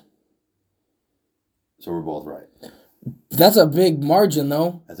 employees. So we're both right. That's a big margin,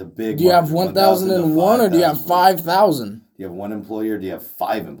 though. That's a big Do you margin. have 1,001 or do you have 5,000? Do you have one employee or do you have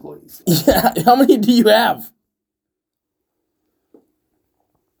 5 employees? Yeah, how many do you have?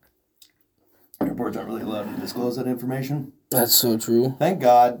 Airports aren't really allowed to disclose that information. That's so true. Thank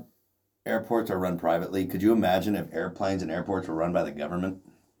God airports are run privately. Could you imagine if airplanes and airports were run by the government?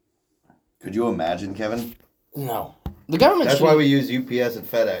 Could you imagine, Kevin? No. The government That's why we use UPS and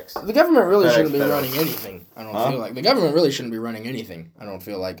FedEx. The government really FedEx, shouldn't be FedEx. running anything, I don't feel like. The government really shouldn't be running anything, I don't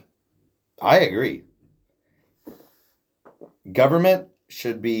feel like. I agree. Government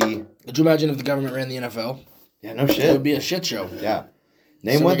should be... Could you imagine if the government ran the NFL? Yeah, no It shit. would be a shit show. Yeah.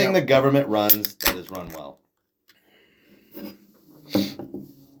 Name So one we thing got- the government runs that is run well.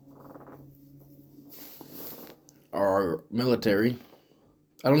 Our military.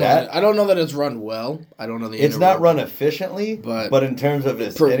 I don't know. That- I don't know that it's run well. I don't know the. It's not run efficiently, But- in terms of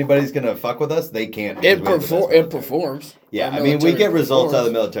if Per- anybody's going to fuck with us, they can't. because It we have the best it military. performs. Yeah, Our I mean, we military get results out of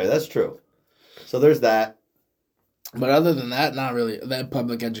the performs. military. That's true. So there's that. But other than that, not really. That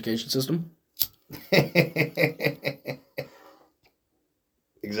public education system.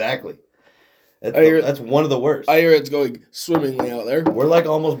 Exactly. That's, I hear- that's one of the worst. I hear it's going swimmingly out there. We're like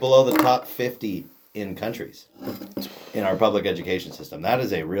almost below the top 50 in countries in our public education system. That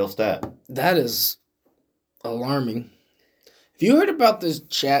is a real stat. That is alarming. Have you heard about this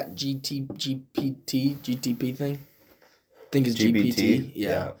chat GTP thing? I think it's GPT.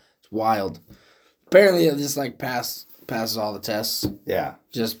 Yeah. It's wild. Apparently it just like passes all the tests. Yeah.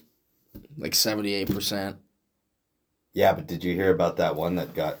 Just like 78%. Yeah, but did you hear about that one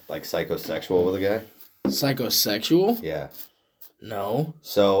that got like psychosexual with a guy? Psychosexual? Yeah. No.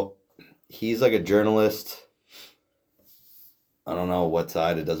 So he's like a journalist. I don't know what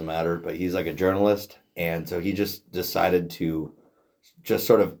side, it doesn't matter, but he's like a journalist. And so he just decided to just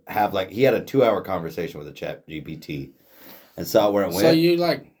sort of have like, he had a 2-hour conversation with a chat GPT and saw where it went. So you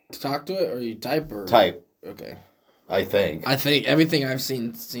like talk to it or you type or Type, Okay. I think. I think everything I've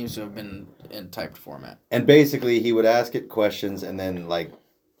seen seems to have been in typed format. And basically he would ask it questions and then like,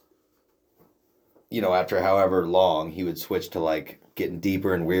 you know, after however long, he would switch to like getting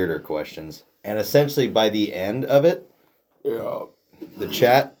deeper and weirder questions. And essentially by the end of it, Yeah. the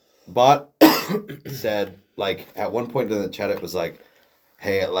chat bot said, like, at one point in the chat, it was like,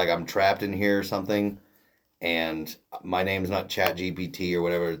 hey, like, I'm trapped in here or something, and my name's not Chat GPT or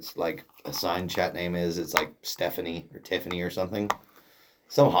whatever it's, like, assigned chat name is. It's, like, Stephanie or Tiffany or something.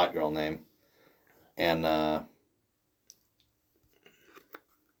 Some hot girl name. And,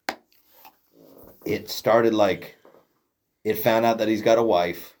 it started, like, it found out that he's got a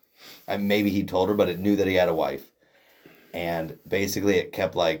wife. And maybe he told her, but it knew that he had a wife. And basically it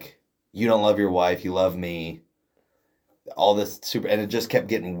kept like, you don't love your wife, you love me. All this super, and it just kept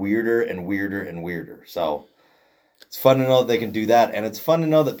getting weirder and weirder and weirder. So it's fun to know that they can do that. And it's fun to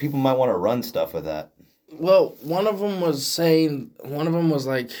know that people might want to run stuff with that. Well, one of them was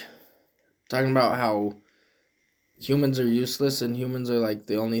like talking about how humans are useless and humans are like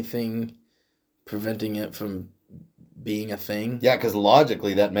the only thing preventing it from being a thing. Yeah, because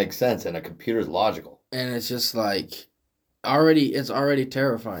logically that makes sense. And a computer's logical. And it's just like it's already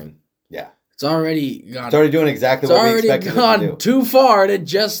terrifying. Yeah. It's already gone. It's already doing exactly It's what we already expected it to gone do. too far and it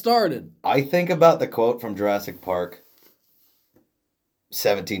just started. I think about the quote from Jurassic Park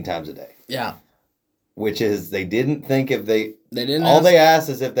 17 times a day. Yeah. Which is, they didn't think if they They asked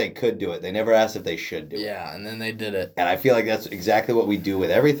is if they could do it. They never asked if they should do it. Yeah, and then they did it. And I feel like that's exactly what we do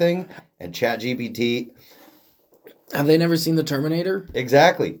with everything. And ChatGPT, Have they never seen the Terminator?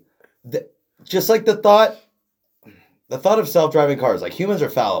 exactly. Just like the thought of self-driving cars. Like, humans are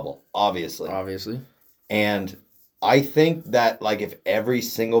fallible, obviously. Obviously. And I think that, like, if every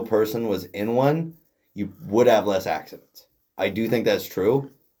single person was in one, you would have less accidents. I do think that's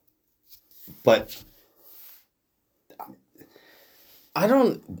true. But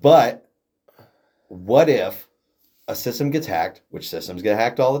what if a system gets hacked, which systems get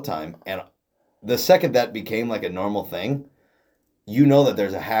hacked all the time, and the second that became like a normal thing, you know that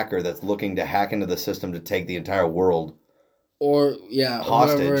there's a hacker that's looking to hack into the system to take the entire world. Or, yeah,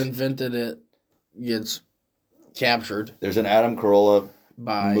 Hostage. whoever invented it gets captured There's an Adam Carolla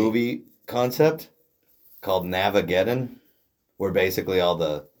by... movie concept called Navageddon, where basically all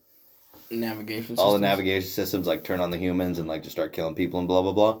the navigation navigation systems like turn on the humans and like just start killing people and blah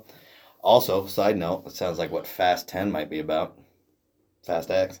blah blah. Also, side note, it sounds like what Fast 10 might be about. Fast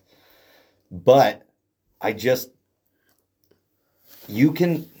X. But you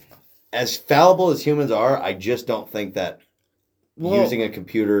can, as fallible as humans are, I just don't think that using a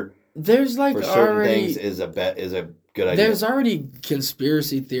computer there's like for certain already things is a good idea. there's already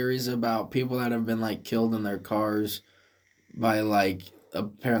conspiracy theories about people that have been like killed in their cars by like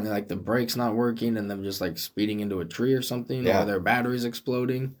apparently like the brakes not working and them just like speeding into a tree or something, Yeah. or their batteries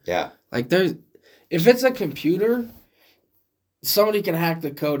exploding. Yeah. Like if it's a computer, somebody can hack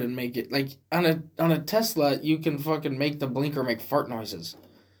the code and make it like on a Tesla. You can fucking make the blinker make fart noises.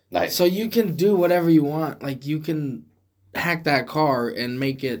 Nice. So you can do whatever you want. Like you can hack that car and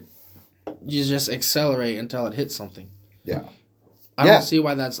make it. You just accelerate until it hits something. Yeah. I don't see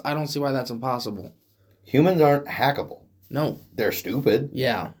why that's impossible. Humans aren't hackable. No. They're stupid.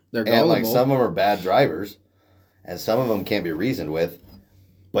 Yeah, they're And gullible. like some of them are bad drivers, and some of them can't be reasoned with,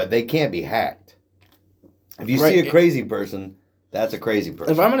 but they can't be hacked. If you see a crazy person, that's a crazy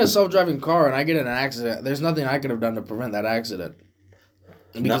person. If I'm in a self-driving car and I get in an accident, there's nothing I could have done to prevent that accident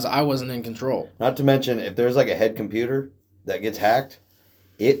because I wasn't in control. Not to mention, if there's like a head computer that gets hacked,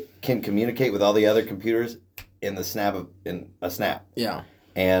 it can communicate with all the other computers in a snap. Yeah.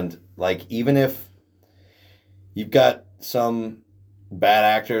 And like even if you've got some bad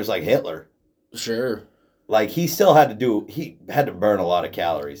actors like Hitler, Sure. like he had to burn a lot of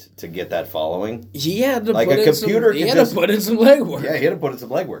calories to get that following. He had to Like put a in computer he could had just- to put in some legwork. Yeah, he had to put in some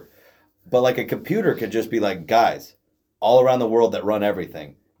legwork. But like a computer could just be like, guys, all around the world that run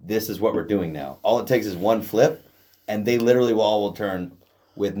everything, this is what we're doing now. All it takes is one flip, and they literally will turn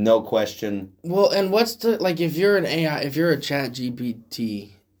with no question. Well, and what's if you're an AI, if you're a Chat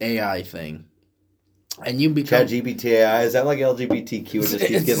GPT AI thing, and you become ChatGPT AI, is that like LGBTQ? It just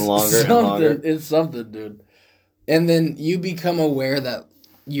keeps getting longer and longer. It's something, dude. And then you become aware that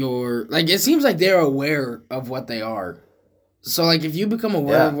you're like, it seems like they're aware of what they are. So like, if you become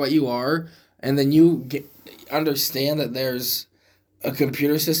aware of what you are, and then you understand that there's a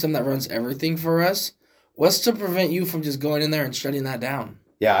computer system that runs everything for us, what's to prevent you from just going in there and shutting that down?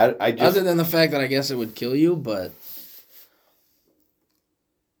 Yeah, I just... Other than the fact that I guess it would kill you, but...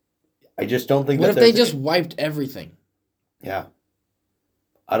 I just don't think what if they just wiped everything? Yeah.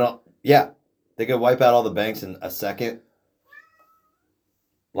 They could wipe out all the banks in a second.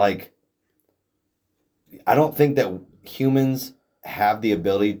 Like, I don't think that humans have the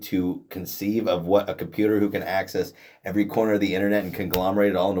ability to conceive of what a computer who can access every corner of the internet and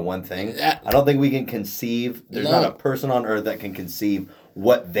conglomerate it all into one thing. I don't think we can conceive. There's not a person on earth that can conceive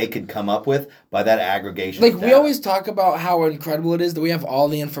what they could come up with by that aggregation. Like, we always talk about how incredible it is that we have all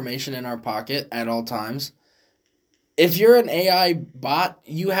the information in our pocket at all times. If you're an AI bot,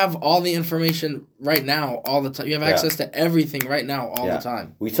 you have all the information right now, all the time. You have access to everything right now, all the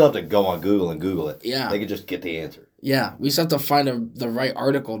time. We still have to go on Google and Google it. Yeah. They could just get the answer. Yeah. We just have to find the right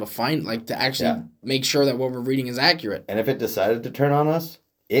article to find, like, to actually make sure that what we're reading is accurate. And if it decided to turn on us,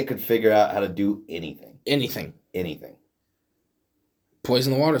 it could figure out how to do anything. Anything.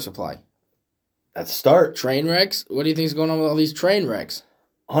 Poison the water supply. That's a start. Train wrecks? What do you think is going on with all these train wrecks?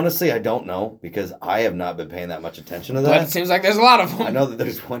 Honestly, I don't know because I have not been paying that much attention to that. But it seems like there's a lot of them. I know that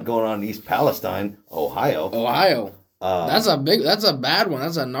there's one going on in East Palestine, Ohio. That's a bad one.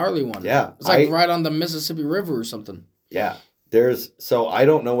 That's a gnarly one. Yeah. It's like right on the Mississippi River or something. Yeah. So I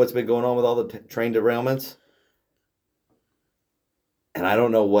don't know what's been going on with all the train derailments. And I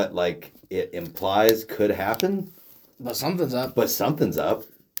don't know what like it implies could happen. But something's up.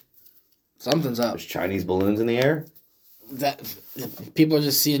 There's Chinese balloons in the air. That people are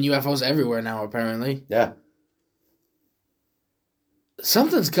just seeing UFOs everywhere now, apparently. Yeah.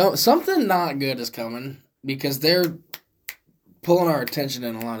 Something not good is coming because they're pulling our attention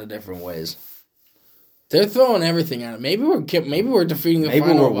in a lot of different ways. They're throwing everything at it. Maybe we're defeating the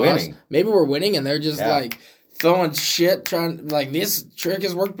final boss. Winning. Maybe we're winning, and they're just like throwing shit, trying like this trick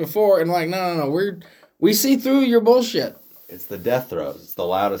has worked before, and like no, we see through your bullshit. It's the death throws. It's the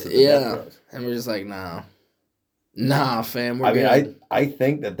loudest of the death throws. And we're just like, nah, fam. We're good. I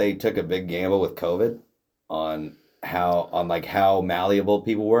think that they took a big gamble with COVID on how malleable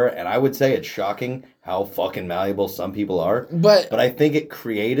people were, and I would say it's shocking how fucking malleable some people are. But I think it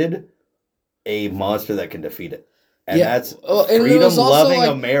created a monster that can defeat it. And that's freedom-loving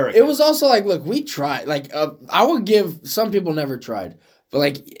America. It was also like, look, we tried. Like, I would give some people never tried. But,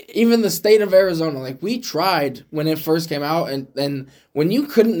 like, even the state of Arizona, like, we tried when it first came out. And when you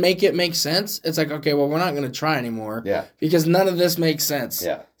couldn't make it make sense, it's like, okay, well, we're not going to try anymore. Yeah. Because none of this makes sense.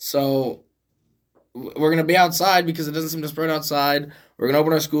 Yeah. So we're going to be outside because it doesn't seem to spread outside. We're going to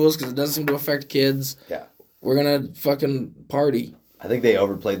open our schools because it doesn't seem to affect kids. Yeah. We're going to fucking party. I think they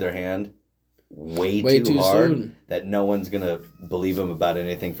overplayed their hand way too hard soon. That no one's going to believe them about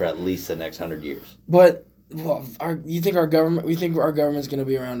anything for at least the next 100 years. But... Well, you think our government? We think our government's going to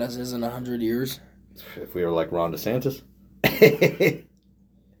be around as is in 100 years? If we were like Ron DeSantis,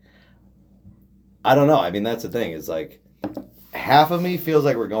 I don't know. I mean, that's the thing. It's like half of me feels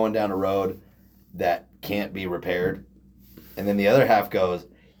like we're going down a road that can't be repaired, And then the other half goes,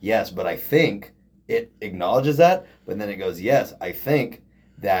 yes, but I think it acknowledges that. But then it goes, yes, I think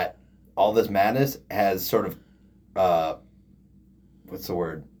that all this madness has sort of, what's the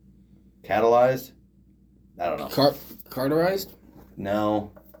word? Catalyzed? I don't know. Carterized?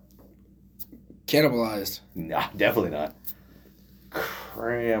 No. Cannibalized. Nah, definitely not.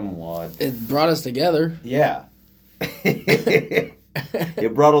 Cramwad. It brought us together. Yeah.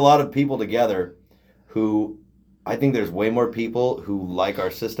 It brought a lot of people together who, I think there's way more people who like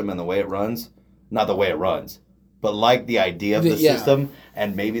our system and the way it runs. Not the way it runs, but like the idea of the system,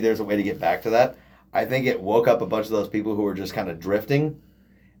 and maybe there's a way to get back to that. I think it woke up a bunch of those people who were just kind of drifting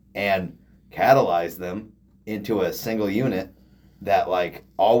and catalyzed them into a single unit that, like,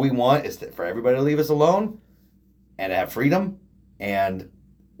 all we want is for everybody to leave us alone and have freedom, and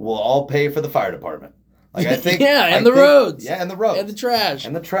we'll all pay for the fire department. Like, I think... roads. Yeah, and the roads. And the trash.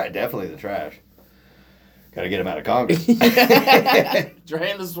 And the trash. Definitely the trash. Got to get him out of Congress.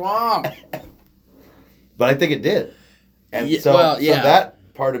 Drain the swamp. But I think it did. And so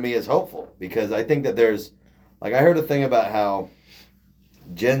that part of me is hopeful, because I think that there's... Like, I heard a thing about how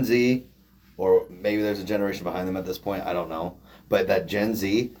Gen Z, or maybe there's a generation behind them at this point, I don't know, but that Gen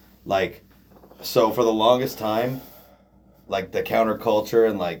Z, like, so for the longest time, like, the counterculture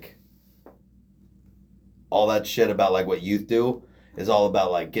and, like, all that shit about, like, what youth do is all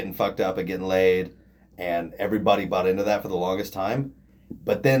about, like, getting fucked up and getting laid, and everybody bought into that for the longest time.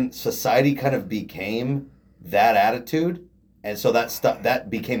 But then society kind of became that attitude, and so that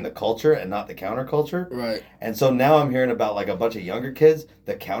became the culture and not the counterculture. Right. And so now I'm hearing about, like, a bunch of younger kids.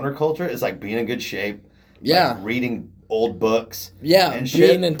 The counterculture is, like, being in good shape. Yeah. Like, reading old books. Yeah. And shit.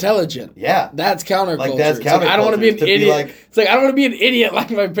 Being intelligent. Yeah. That's counterculture. Like, that's counterculture. Like, I don't want to be an idiot. It's like, I don't want to be an idiot like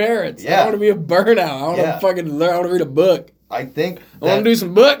my parents. Yeah. I don't want to be a burnout. I want to fucking learn. I want to read a book. I think I want to do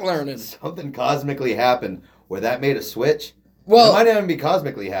some book learning. Something cosmically happened where that made a switch. Well, it might not even be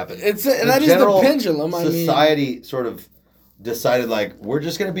cosmically happened. That is the pendulum. Society sort of decided, like, we're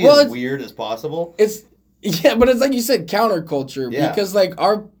just going to be as weird as possible. But it's like you said, counterculture. Yeah. Because, like,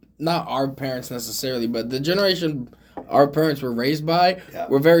 not our parents necessarily, but the generation our parents were raised by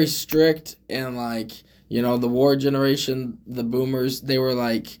were very strict, and, like, you know, the war generation, the boomers, they were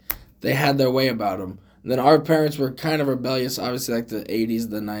like, they had their way about them. And then our parents were kind of rebellious, obviously, like the 80s,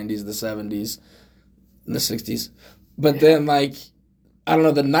 the 90s, the 70s, and the 60s. But then, like, I don't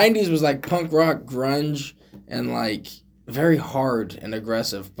know, the 90s was like punk rock, grunge, and, like, very hard and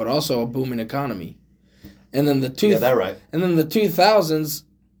aggressive, but also a booming economy. And then the right. And then the 2000s,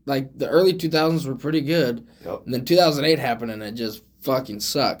 like, the early 2000s were pretty good. Yep. And then 2008 happened, and it just fucking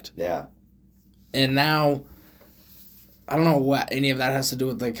sucked. Yeah. And now, I don't know what any of that has to do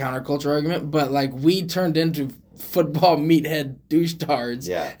with the counterculture argument, but, like, we turned into football meathead douchetards.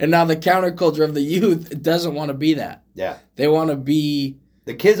 Yeah. And now the counterculture of the youth doesn't want to be that. Yeah. They want to be...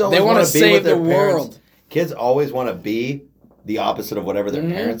 The kids always want to save the parents. world. Kids always want to be the opposite of whatever their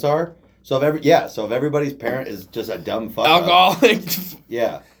parents are. So if everybody's parent is just a dumb fuck alcoholic.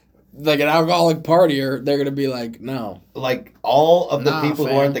 Yeah. Like an alcoholic partier, they're going to be like, no. Like, all of the people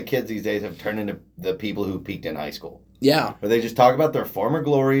who aren't the kids these days have turned into the people who peaked in high school. Yeah. Where they just talk about their former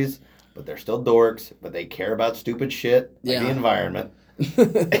glories, but they're still dorks, but they care about stupid shit, like the environment.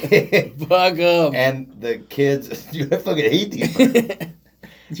 Fuck them. And the kids, dude, I fucking hate these people.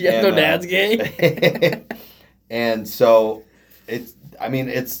 You have no dad's gay? And so, it's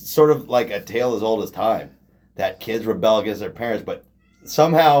sort of like a tale as old as time. That kids rebel against their parents, but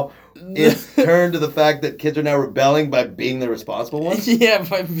somehow it's turned to the fact that kids are now rebelling by being the responsible ones. Yeah,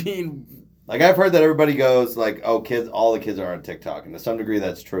 by being... Like, I've heard that everybody goes, like, oh, all the kids are on TikTok, and to some degree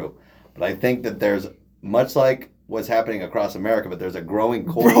that's true. But I think that there's, much like what's happening across America, but there's a growing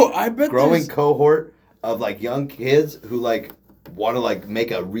cohort of, like, young kids who, like, want to, like,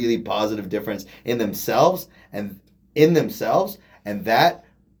 make a really positive difference in themselves, and that,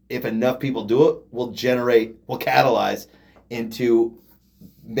 if enough people do it, will catalyze into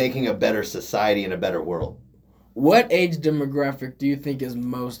making a better society and a better world. What age demographic do you think is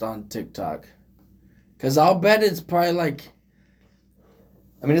most on TikTok? Because I'll bet it's probably like...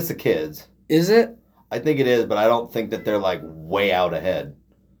 I mean, it's the kids. Is it? I think it is, but I don't think that they're, like, way out ahead.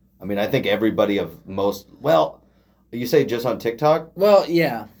 I mean, I think everybody well, you say just on TikTok? Well,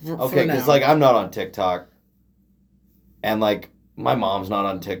 yeah. Okay, because, like, I'm not on TikTok. And, like, my mom's not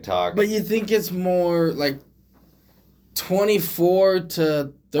on TikTok. But you think it's more, like, 24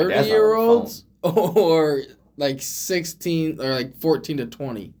 to 30-year-olds? Or, like, 16, or, like, 14 to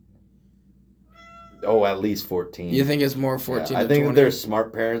 20? Oh, at least 14. You think it's more 14 to 20? I think that there's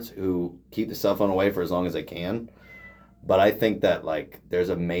smart parents who keep the cell phone away for as long as they can. But I think that, like, there's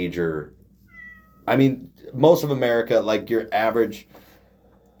a major I mean, most of America, like your average.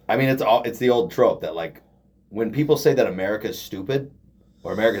 I mean, it's the old trope that like when people say that America's stupid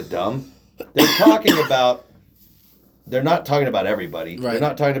or America's dumb, they're talking about. They're not talking about everybody. Right. They're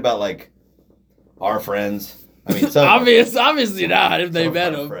not talking about like our friends. I mean, obviously not if they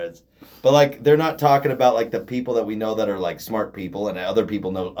met them. Friends. But like, they're not talking about like the people that we know that are like smart people, and other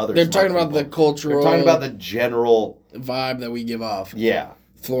people know other. They're talking about the cultural. They're talking about the general vibe that we give off. Yeah,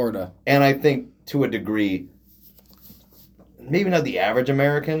 Florida, and I think to a degree, maybe not the average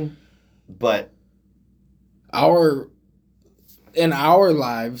American, but in our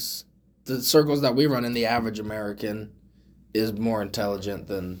lives, the circles that we run in, the average American is more intelligent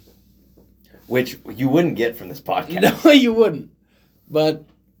than. Which you wouldn't get from this podcast. No, you wouldn't. But.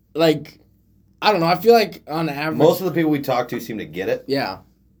 Like, I don't know. I feel like on average, most of the people we talk to seem to get it. Yeah.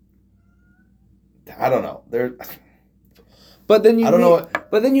 I don't know. But then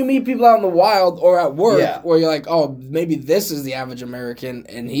you meet people out in the wild or at work where you're like, oh, maybe this is the average American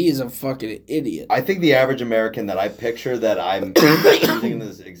and he is a fucking idiot. I think the average American that I picture that I'm using in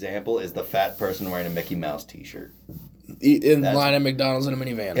this example is the fat person wearing a Mickey Mouse T-shirt. In line at McDonald's in a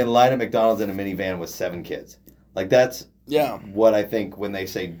minivan. In line at McDonald's in a minivan with 7 kids. Like that's. Yeah. What I think when they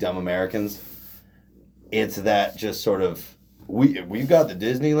say dumb Americans, it's that just sort of we've got the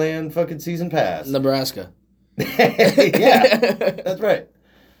Disneyland fucking season pass. Nebraska. Yeah, that's right.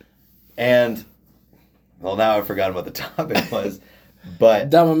 And well, now I've forgotten what the topic was, but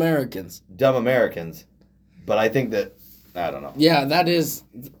dumb Americans. But I think that I don't know. Yeah,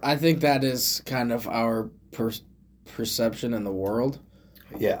 I think that is kind of our perception in the world.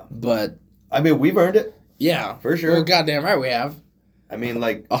 Yeah, but I mean, we've earned it. Yeah. For sure. Well, goddamn right we have. I mean,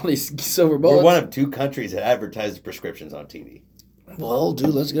 like... all these silver bullets. We're one of 2 countries that advertise prescriptions on TV. Well, dude,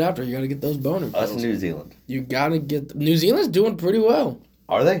 let's get after it. You gotta get those boner pills. Us and New Zealand. You gotta get... New Zealand's doing pretty well.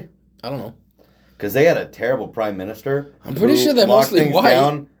 Are they? I don't know. Because they had a terrible prime minister. I'm pretty sure they're mostly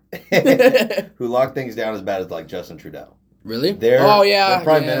white. Who locked things down as bad as, like, Justin Trudeau. Really? Their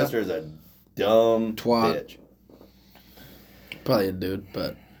prime minister is a dumb twat. Bitch. Probably a dude,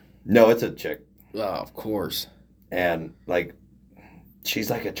 but... No, it's a chick. Oh, of course. And, like, she's,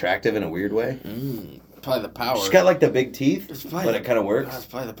 like, attractive in a weird way. Probably the power. She's got, like, the big teeth, but it kind of works. It's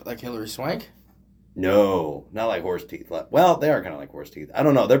probably like Hillary Swank? No, not like horse teeth. Well, they are kind of like horse teeth. I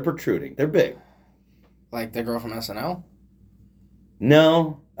don't know. They're protruding. They're big. Like the girl from SNL?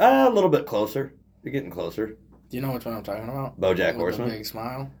 No. A little bit closer. You're getting closer. Do you know which one I'm talking about? BoJack Horseman? With the big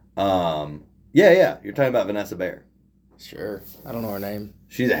smile? Yeah. You're talking about Vanessa Bayer. Sure. I don't know her name.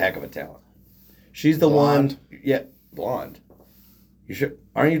 She's a heck of a talent. She's the blonde. One. Yeah, blonde. You sure?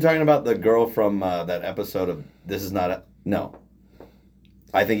 Aren't you talking about the girl from that episode of This Is Not a... No.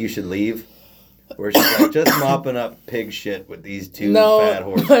 I Think You Should Leave? Where she's like just mopping up pig shit with these 2 fat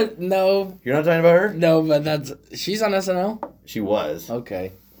horses. But no. You're not talking about her? No, but she's on SNL? She was.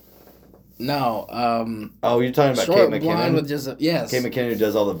 Okay. No. Oh, you're talking about short, Kate McKinnon? Blonde with just yes. Kate McKinnon who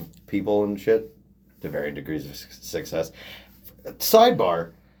does all the people and shit to varying degrees of success.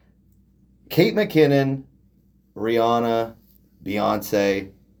 Sidebar. Kate McKinnon, Rihanna,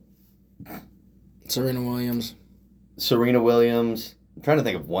 Beyonce, Serena Williams. I'm trying to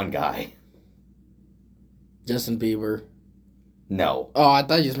think of one guy. Justin Bieber. No. Oh, I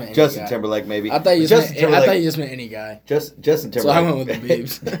thought you just meant any Justin guy. Timberlake, maybe. I thought you just meant any guy. Justin Timberlake. So I went with the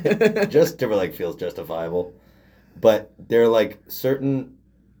Biebs. Justin Timberlake feels justifiable. But they're like certain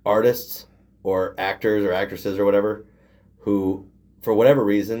artists or actors or actresses or whatever who, for whatever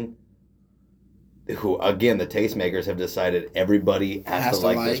reason, who, again, the tastemakers have decided everybody has to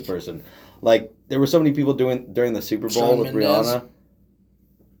like this person. Like, there were so many people during the Super Bowl Shawn with Mendes. Rihanna.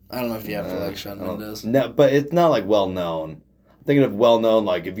 I don't know if you have to like Shawn Mendes. No, but it's not like well known. I'm thinking of well known,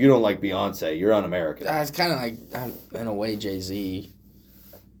 like if you don't like Beyonce, you're un-American. It's kind of like, in a way, Jay-Z.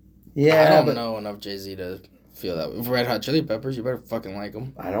 Yeah, I don't know enough Jay-Z to feel that way. Red Hot Chili Peppers, you better fucking like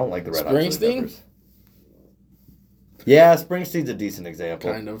them. I don't like the Red Hot Chili Springsteen? Peppers. Yeah, Springsteen's a decent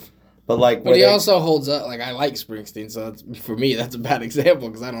example. Kind of. But like, but he also holds up. Like, I like Springsteen, so for me, that's a bad example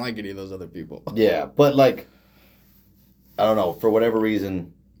because I don't like any of those other people. Yeah, but like, I don't know. For whatever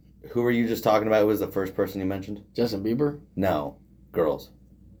reason, who were you just talking about? Who was the first person you mentioned? Justin Bieber? No, girls.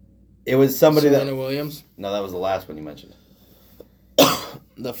 It was somebody Serena Williams? No, that was the last one you mentioned.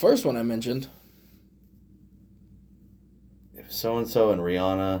 The first one I mentioned. So-and-so and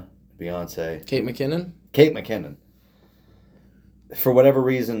Rihanna, Beyonce. Kate McKinnon? Kate McKinnon. For whatever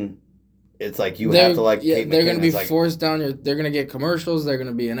reason, it's like you have to like Kate McKinnon. They're going to be forced down your... They're going to get commercials. They're going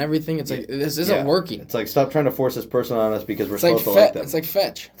to be in everything. It's like, this isn't working. It's like, stop trying to force this person on us because we're supposed to like them. It's like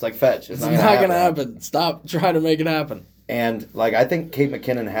fetch. It's like fetch. It's not going to happen. Stop trying to make it happen. And, like, I think Kate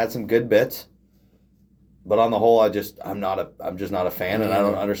McKinnon had some good bits. But on the whole, I'm just not a fan, and I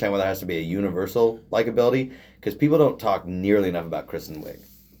don't understand why there has to be a universal likability because people don't talk nearly enough about Kristen Wiig.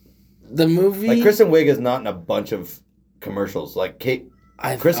 The movie, Like Kristen Wiig is not in a bunch of commercials. Like Kristen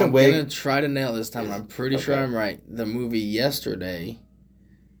Wiig. I'm gonna try to nail this time. I'm pretty sure I'm right. The movie Yesterday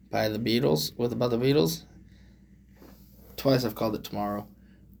by the Beatles, about the Beatles. Twice I've called it Tomorrow,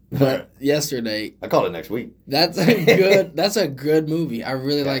 but Yesterday. I called it Next Week. That's a good movie. I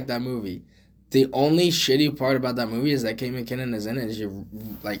really like that movie. The only shitty part about that movie is that Kate McKinnon is in it, and she,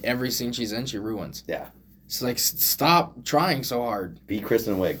 like, every scene she's in, she ruins. Yeah. It's like, stop trying so hard. Be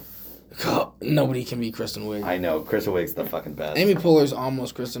Kristen Wiig. God, nobody can be Kristen Wiig. I know. Kristen Wiig's the fucking best. Amy Poehler's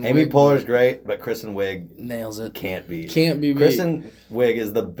almost Kristen Wiig. Amy Poehler's great, but Kristen Wiig nails it. Can't be. Kristen Wiig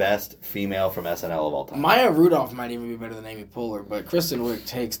is the best female from SNL of all time. Maya Rudolph might even be better than Amy Poehler, but Kristen Wiig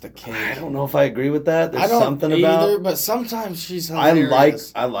takes the cake. I don't know if I agree with that. There's I don't something either, about. but sometimes she's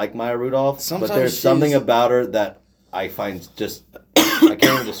hilarious. I like Maya Rudolph, Sometimes but there's something about her that I find just I can't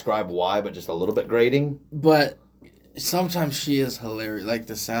even describe why, but just a little bit grating. But sometimes she is hilarious, like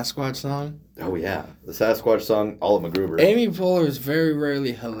the Sasquatch song. Oh yeah, the Sasquatch song, Olive McGruber. Amy Poehler is very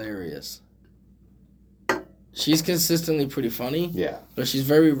rarely hilarious. She's consistently pretty funny. Yeah, but she's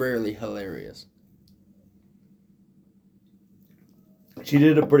very rarely hilarious. She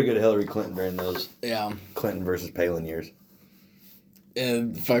did a pretty good Hillary Clinton during those Yeah. Clinton versus Palin years.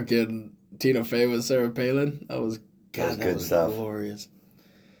 And fucking Tina Fey with Sarah Palin. That was good stuff. Glorious.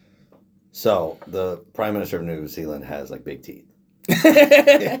 So the Prime Minister of New Zealand has like big teeth.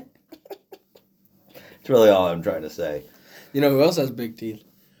 It's really all I'm trying to say. You know who else has big teeth?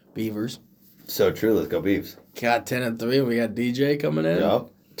 Beavers. So true. Let's go Beavs. Got 10-3, and we got DJ coming in. Yep.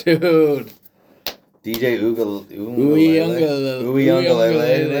 Dude. DJ Uyunglele.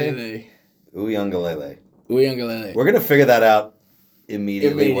 Uyunglele. We're gonna figure that out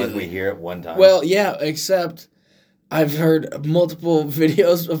immediately once we hear it one time. Well, yeah, except I've heard multiple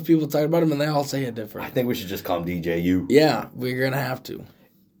videos of people talking about him, and they all say it different. I think we should just call him DJ U. Yeah, we're gonna have to.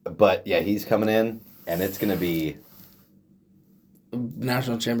 But yeah, he's coming in, and it's gonna be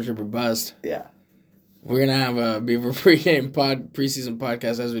national championship or bust. Yeah. We're gonna have a Beaver preseason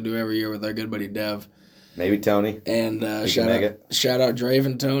podcast as we do every year with our good buddy Dev. Maybe Tony. And shout out Drave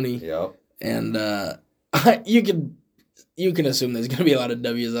and Tony. Yep. And you can assume there's gonna be a lot of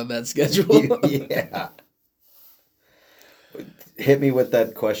W's on that schedule. Yeah. Hit me with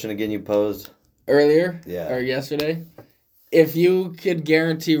that question again you posed earlier. Yeah. Or yesterday. If you could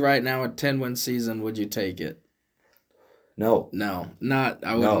guarantee right now a 10-win season, would you take it? No. No, not.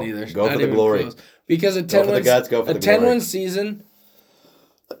 I wouldn't either. Go not for the glory. Close. Because a 10-win season.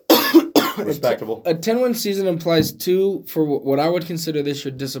 Respectable. A 10-win season implies two, for what I would consider this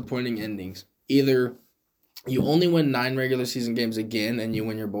year, disappointing endings. Either you only win 9 regular season games again and you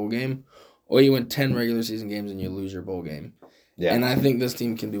win your bowl game, or you win 10 regular season games and you lose your bowl game. Yeah. And I think this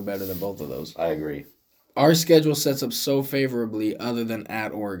team can do better than both of those. I agree. Our schedule sets up so favorably other than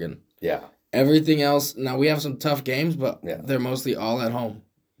at Oregon. Yeah. Everything else, now we have some tough games, but they're mostly all at home.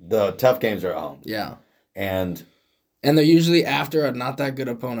 The tough games are at home. Yeah. And they're usually after a not that good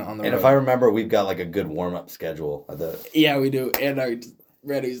opponent on the road. And if I remember, we've got like a good warm-up schedule. Yeah, we do. And our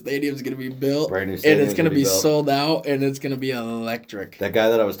brand new stadium's going to be built. Brand new stadium. And it's going to be sold out, and it's going to be electric. That guy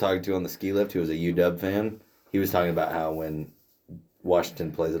that I was talking to on the ski lift, who was a UW fan, he was talking about how when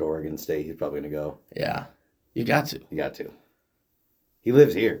Washington plays at Oregon State, he's probably going to go. Yeah. You got to. You got to. He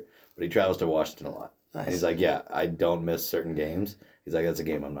lives here, but he travels to Washington a lot. Nice. And he's like, yeah, I don't miss certain games. He's like, that's a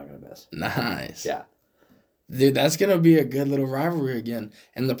game I'm not going to miss. Nice. Yeah. Dude, that's going to be a good little rivalry again.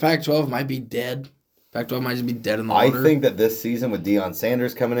 And the Pac-12 might be dead. Pac-12 might just be dead in the water. I think that this season with Deion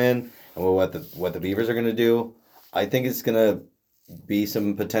Sanders coming in and what the Beavers are going to do, I think it's going to be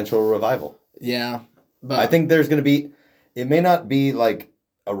some potential revival. Yeah. But I think there's going to be, it may not be like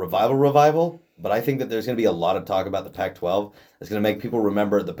a revival, but I think that there's going to be a lot of talk about the Pac-12 that's going to make people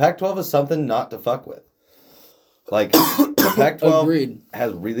remember the Pac-12 is something not to fuck with. Like, the Pac-12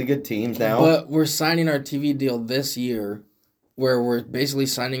 has really good teams now. But we're signing our TV deal this year where we're basically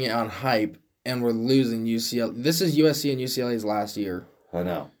signing it on hype and we're losing UCLA. This is USC and UCLA's last year. I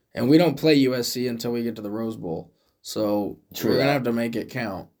know. And we don't play USC until we get to the Rose Bowl. So we're going to have to make it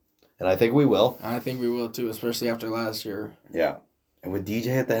count. And I think we will. I think we will too, especially after last year. Yeah. And with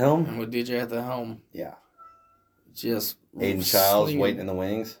DJ at the helm? Yeah. Just Aiden Childs waiting in the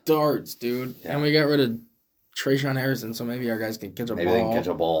wings. Darts, dude. Yeah. And we got rid of Trayshawn Harrison, so maybe our guys can catch a ball. Maybe they can catch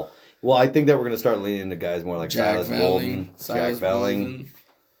a ball. Well, I think that we're going to start leaning into guys more like Silas Bolden, Jack Velling.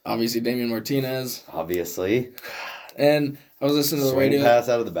 Obviously, Damian Martinez. Obviously. And I was listening to the radio. Pass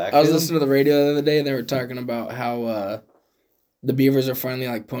out of the backfield. I was listening to the radio the other day, and they were talking about how the Beavers are finally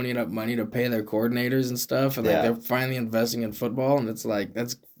like ponying up money to pay their coordinators and stuff, and like Yeah. they're finally investing in football, and it's like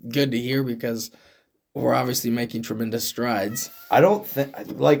that's good to hear because we're obviously making tremendous strides. I don't think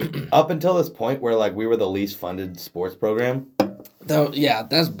like up until this point where like we were the least funded sports program. Though, yeah,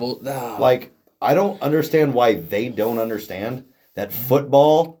 that's bull. Like I don't understand why they don't understand that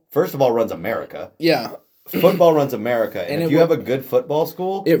football, first of all, runs America. Yeah, Football runs America, and And if it you will- have a good football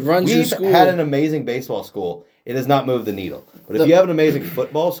school, it runs your we've school. had an amazing baseball school. It has not moved the needle. But if you have an amazing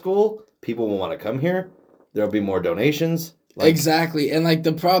football school, people will want to come here. There'll be more donations. Like, Exactly, and like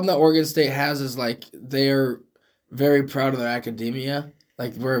the problem that Oregon State has is like they're very proud of their academia.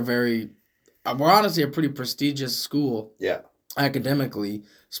 Like we're honestly a pretty prestigious school yeah, academically,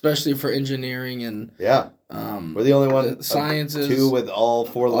 especially for engineering and yeah. We're the only one of sciences. two with all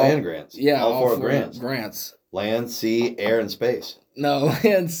four land grants. Yeah, all four grants. grants. Land, sea, air, and space. No,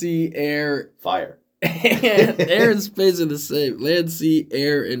 land, sea, air, Fire. air and space are the same. Land, sea,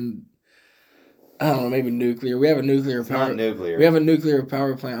 air, and I don't know, maybe nuclear. We have a nuclear It's power. not nuclear. We have a nuclear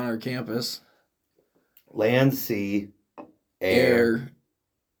power plant on our campus. Land, sea, air,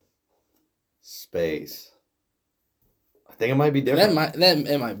 space. I think it might be different.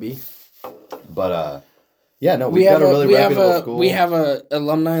 It might be. But yeah, no, we've got a really reputable school. We have a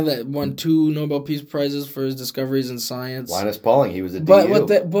alumni that won 2 Nobel Peace Prizes for his discoveries in science. Linus Pauling, he was a But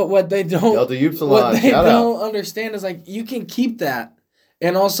DU. what they don't Delta Upsilon, what they shout don't out. understand is like you can keep that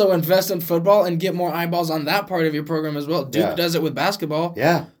and also invest in football and get more eyeballs on that part of your program as well. Duke Yeah. does it with basketball.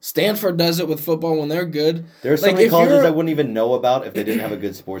 Yeah, Stanford does it with football when they're good. there's so Like, many if colleges you're- I wouldn't even know about if they didn't have a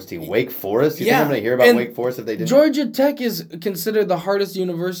good sports team. Wake Forest, you Yeah, think I'm going to hear about and Wake Forest if they didn't? Georgia Tech is considered the hardest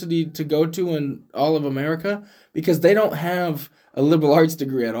university to go to in all of America because they don't have a liberal arts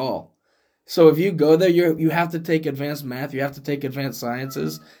degree at all. So if you go there, you have to take advanced math, you have to take advanced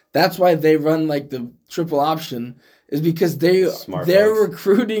sciences. That's why they run like the triple option, is because Smart their folks.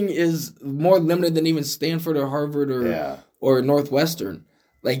 recruiting is more limited than even Stanford or Harvard Yeah, or Northwestern.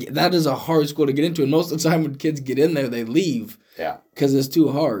 Like that is a hard school to get into, and most of the time when kids get in there, they leave yeah, because it's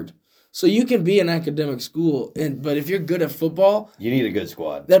too hard. So you can be an academic school, but if you're good at football, you need a good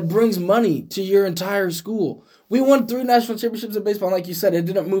squad. that brings money to your entire school. We won 3 national championships in baseball, and like you said, it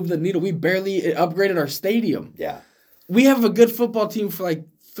didn't move the needle. We barely upgraded our stadium. Yeah, We have a good football team for like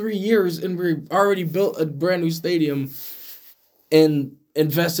 3 years, and we already built a brand new stadium and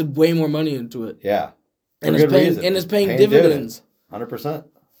invested way more money into it. yeah. And For it's good paying, reason. and it's paying dividends. 100%.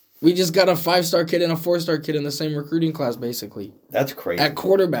 We just got a 5-star kid and a 4-star kid in the same recruiting class, basically, That's crazy. at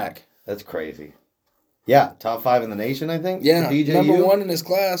quarterback. That's crazy. Yeah, top 5 in the nation, I think. Yeah, for DJU. number 1 in his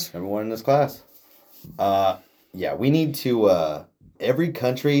class. Number 1 in this class. Yeah, we need to, every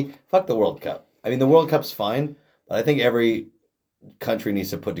country, fuck the World Cup. I mean, the World Cup's fine, but I think every country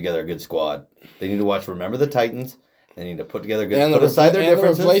needs to put together a good squad. They need to watch Remember the Titans. They need to put together good, And put aside their and the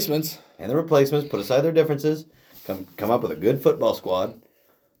differences. replacements. And the replacements, put aside their differences, come up with a good football squad.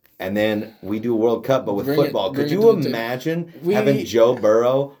 And then we do World Cup, but with Bring it- football. bring Could it you to the imagine We- having Joe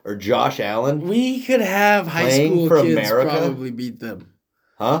Burrow or Josh Allen? We could have high Playing school for kids America? probably beat them.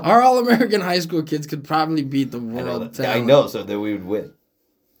 Huh? Our All-American high school kids could probably beat the I know, world that, I talent. know, so that we would win.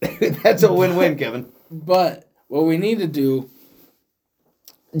 That's a win-win, Kevin. But what we need to do,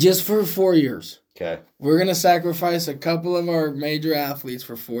 just for 4 years, Okay. we're going to sacrifice a couple of our major athletes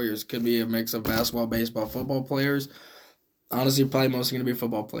for 4 years. Could be a mix of basketball, baseball, football players. Honestly, probably mostly going to be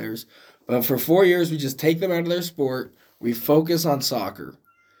football players. But for 4 years, we just take them out of their sport. We focus on soccer.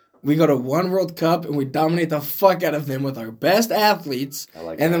 We go to one World Cup and we dominate the fuck out of them with our best athletes. I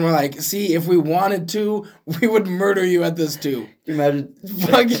like and that. then we're like, see, if we wanted to, we would murder you at this too. Can you imagine?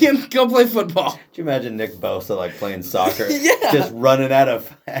 Fucking go play football. Can you imagine Nick Bosa like playing soccer? Yeah. Just running out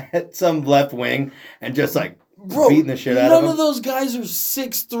of some left wing and just like Bro, beating the shit out none of of him. those guys are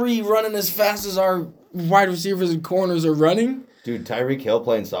 6'3", running as fast as our wide receivers and corners are running. Dude, Tyreek Hill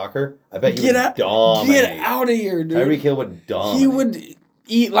playing soccer? I bet he Get would out, dominate. get out of here, dude. Tyreek Hill would dominate. He would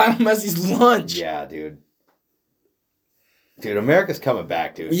eat Lionel Messi's lunch. Yeah, dude. Dude, America's coming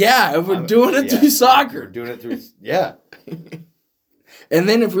back, dude. Yeah, if we're I'm- doing it yeah, through We're soccer. doing it through, yeah. And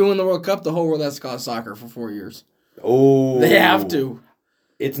then if we win the World Cup, the whole world has to call it soccer for 4 years. Oh. They have to.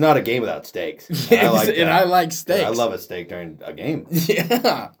 It's not a game without stakes. I like that. And I like steaks. I love a steak during a game.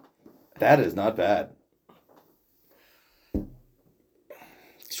 Yeah. That is not bad.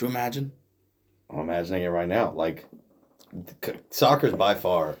 Could you imagine? I'm imagining it right now. Like, soccer's by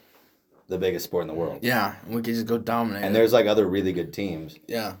far the biggest sport in the world. Yeah, we could just go dominate. And it. there's like other really good teams,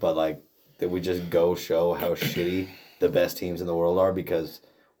 Yeah. but like that we just go show how shitty the best teams in the world are because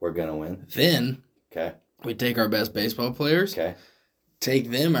we're gonna win. Then Okay. we take our best baseball players Okay. take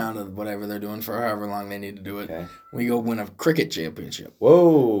them out of whatever they're doing for however long they need to do it. Okay. We go win a cricket championship.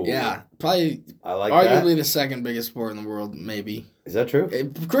 Whoa. Yeah, probably I like arguably that. the second biggest sport in the world, maybe. Is that true?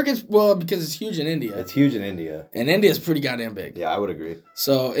 Cricket's, well, because it's huge in India. It's huge in India. And India's pretty goddamn big. Yeah, I would agree.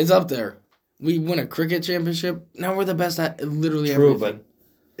 So it's up there. We win a cricket championship. Now we're the best at literally True, everything. but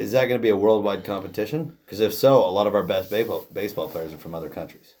is that going to be a worldwide competition? Because if so, a lot of our best baseball players are from other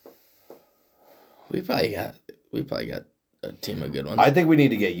countries. We probably got a team of good ones. I think we need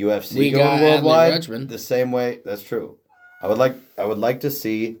to get UFC We going got Adley worldwide Rutschman. the same way. That's true. I would like to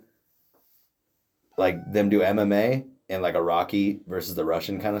see like them do MMA in like a Rocky versus the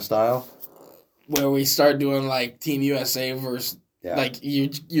Russian kind of style. Where we start doing like Team USA versus Yeah. like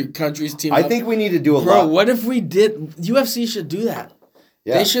your country's team. I up. think we need to do a Bro, lot. what if we did? UFC should do that.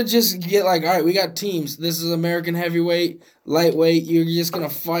 Yeah. They should just get like, all right, we got teams. This is American heavyweight, lightweight. You're just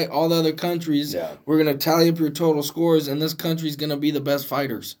gonna fight all the other countries. Yeah. We're gonna tally up your total scores, and this country's gonna be the best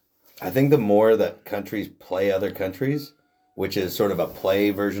fighters. I think the more that countries play other countries, which is sort of a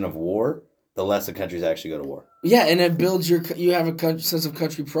play version of war, the less the countries actually go to war. Yeah, and it builds you have a sense of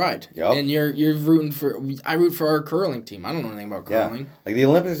country pride. Yep. And you're rooting for. I root for our curling team. I don't know anything about curling. Yeah. Like the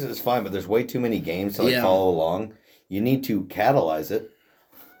Olympics is fine, but there's way too many games to like Yeah. follow along. You need to catalyze it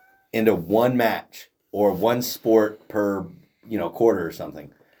into one match or one sport per, quarter or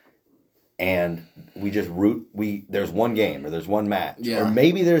something. And we just there's one game or there's one match. Yeah. Or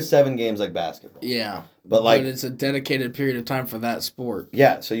maybe there's 7 games like basketball. Yeah, But like it's a dedicated period of time for that sport.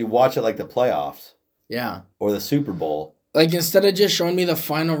 yeah, so you watch it like the playoffs Yeah. or the Super Bowl. Like, instead of just showing me the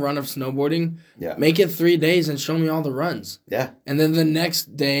final run of snowboarding, Yeah. make it 3 days and show me all the runs. Yeah. And then the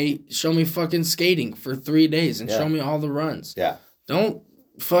next day, show me fucking skating for 3 days and Yeah. show me all the runs. Yeah. Don't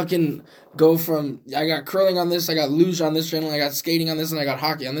fucking go from, I got curling on this, I got luge on this channel, I got skating on this, and I got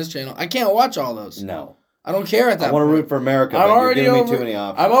hockey on this channel. I can't watch all those. No. I don't care at that I want to point. root for America, I'm but you're already giving me over, too many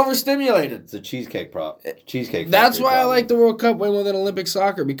options. I'm overstimulated. It's a cheesecake Cheesecake. That's factory why I problem. like the World Cup way more than Olympic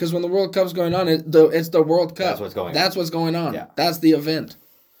soccer, because when the World Cup's going on, it's the World Cup. That's what's going on. That's what's going on. Yeah. That's the event.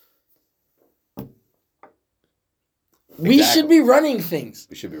 We Exactly. should be running things.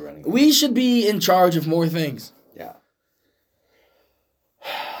 We should be running. We should be in charge of more things. Yeah.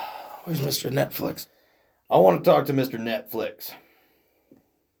 Where's Mr. Netflix? I want to talk to Mr. Netflix.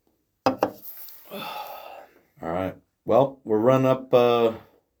 All right. Well, we're running up. They're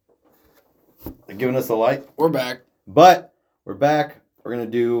giving us the light, We're back. but we're back. We're gonna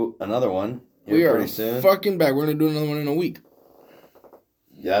do another one here We are pretty soon. fucking back. We're gonna do another one in a week.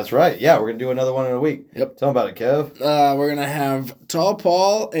 Yeah, that's right. Yeah, we're gonna do another one in a week. Yep. Tell them about it, Kev. We're gonna have Tall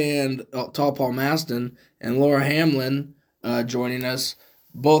Paul Maston and Laura Hamlin joining us.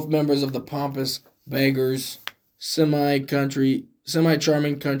 Both members of the Pompous Beggars,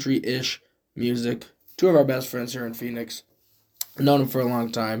 semi-charming country-ish music. 2 of our best friends here in Phoenix. Known them for a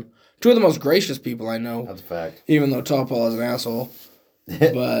long time. 2 of the most gracious people I know. That's a fact. Even though Tall Paul is an asshole.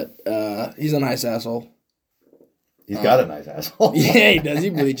 But he's a nice asshole. He's got a nice asshole. Yeah, he does. He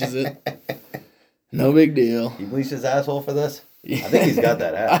bleaches it. No big deal. He bleached his asshole for this. I think he's got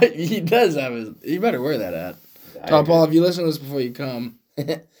that hat. He does have his. You better wear that hat. I Tall agree. Paul, if you listen to this before you come,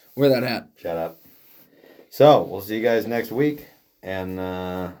 wear that hat. Shut up. So we'll see you guys next week,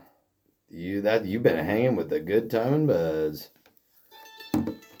 and you've been hanging with the Good Time and Buzz.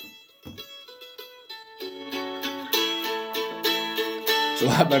 It's a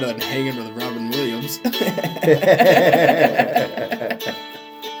lot better than hanging with Robin Williams.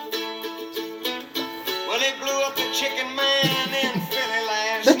 Well, they blew up the chicken man in Philly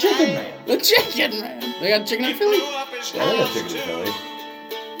last The Chicken night. Man. The chicken, man. They got chicken in He Philly? blew up his Yeah, they got house, chicken in too. Philly.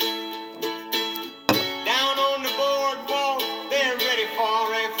 Down on the boardwalk, they're ready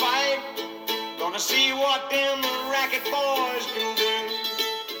for a fight. Gonna see what them racket boys can do.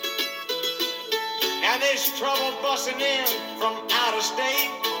 Now there's trouble busting in from out of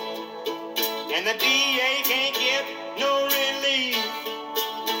state, and the DA can't get no relief.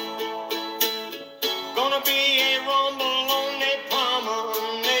 Gonna be a rumble on the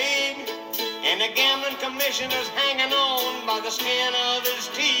promenade, and the gambling commissioner's hanging on by the skin of his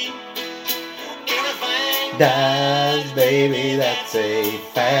teeth. Anything Dies, baby, that's a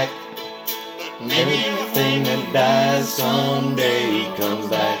fact. Everything that dies someday comes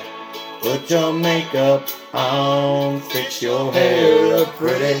back. Put your makeup on, fix your hair up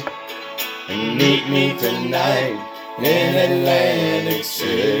pretty, and meet me tonight in Atlantic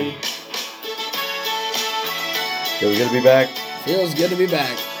City. So we're gonna be back. Feels good to be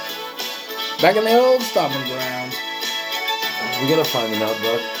back. Back in the old stomping grounds. We gotta find the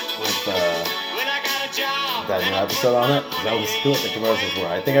notebook with when I got a job, that new episode on it. That was what the commercials were.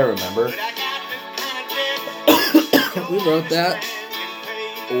 I think I remember. but I got this kind of debt. We wrote that.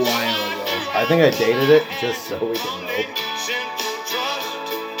 a while ago. I think I dated it just so we can know.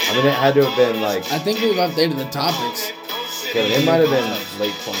 I mean, it had to have been like. I think we've updated the topics. Kevin, it might have been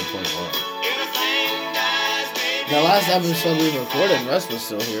late 2021. The last episode we recorded, Russ was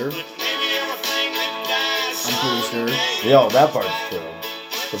still here. I'm pretty sure. Yo, that part's true.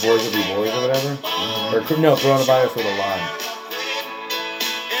 The boys will be boys or whatever. Or no, coronavirus with a line.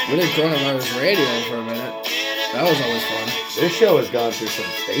 We did Coronavirus Radio for a minute. That was always fun. This show has gone through some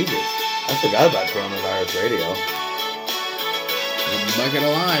stages. I forgot about coronavirus radio. A bucket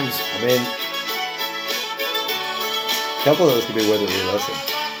of limes. I mean, a couple of those could be worth a re-listen.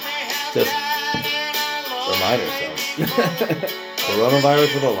 Just remind ourselves.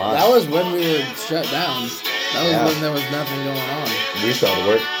 Coronavirus with a line. That was when we were shut down. That was Yeah. when there was nothing going on. We started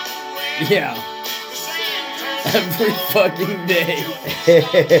work. Yeah. Every fucking day.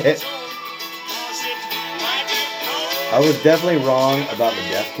 I was definitely wrong about the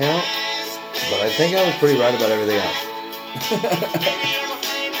death count, but I think I was pretty right about everything else.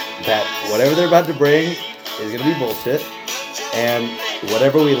 That whatever they're about to bring is going to be bullshit, and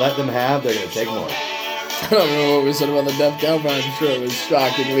whatever we let them have, they're going to take more. I don't know what we said about the death count, but I'm sure it was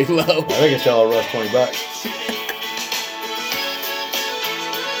shockingly low. I think it's all Russ $20.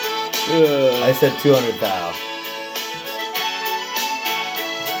 I said 200,000.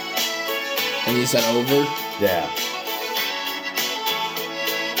 And you said over? Yeah.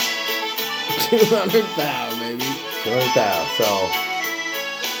 200,000, maybe. 200,000. So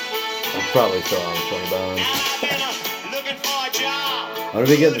I'm probably still on $20. I'm gonna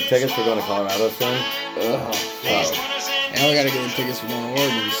be getting the tickets for going to Colorado soon. Ugh. So Now we gotta get the tickets for going to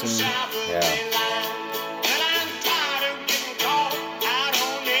Oregon soon. yeah.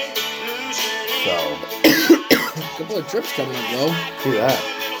 So A couple of trips coming up, though. do that.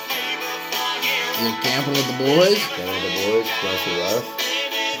 You're camping with the boys. Get with the boys, Russ and Russ.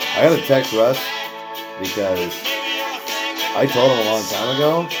 I gotta text Russ because I told him a long time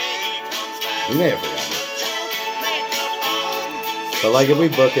ago. He may have forgotten. But like if we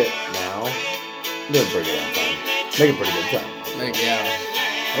book it now, we're doing pretty good on time. Make a pretty good time. Like, yeah.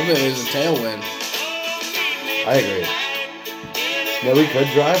 Hopefully there's a tailwind. I agree. Yeah, we could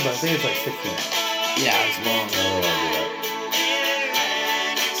drive, but I think it's like 16 hours. Yeah, it's long. I don't want to do that.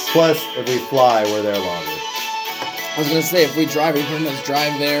 Plus, if we fly, we're there longer. I was gonna say, if we drive, we can just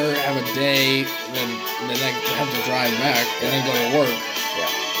drive there, have a day, then have to drive back, and then go to work.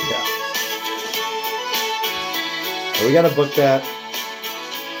 Yeah. But we gotta book that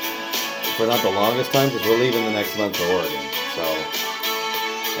for not the longest time because we're leaving the next month for Oregon. So,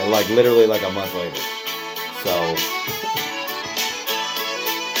 and like literally like a month later. So,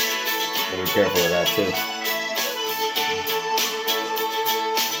 gotta be careful with that too.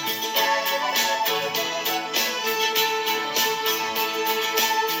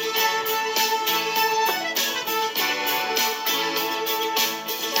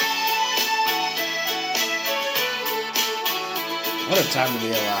 What a time to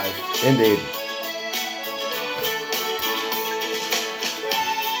be alive. Indeed.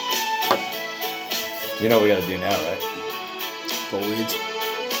 You know what we gotta do now, right? Pull weeds.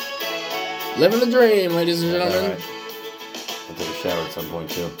 Living the dream, ladies and All gentlemen. right. I'll take a shower at some point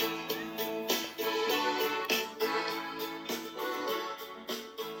too.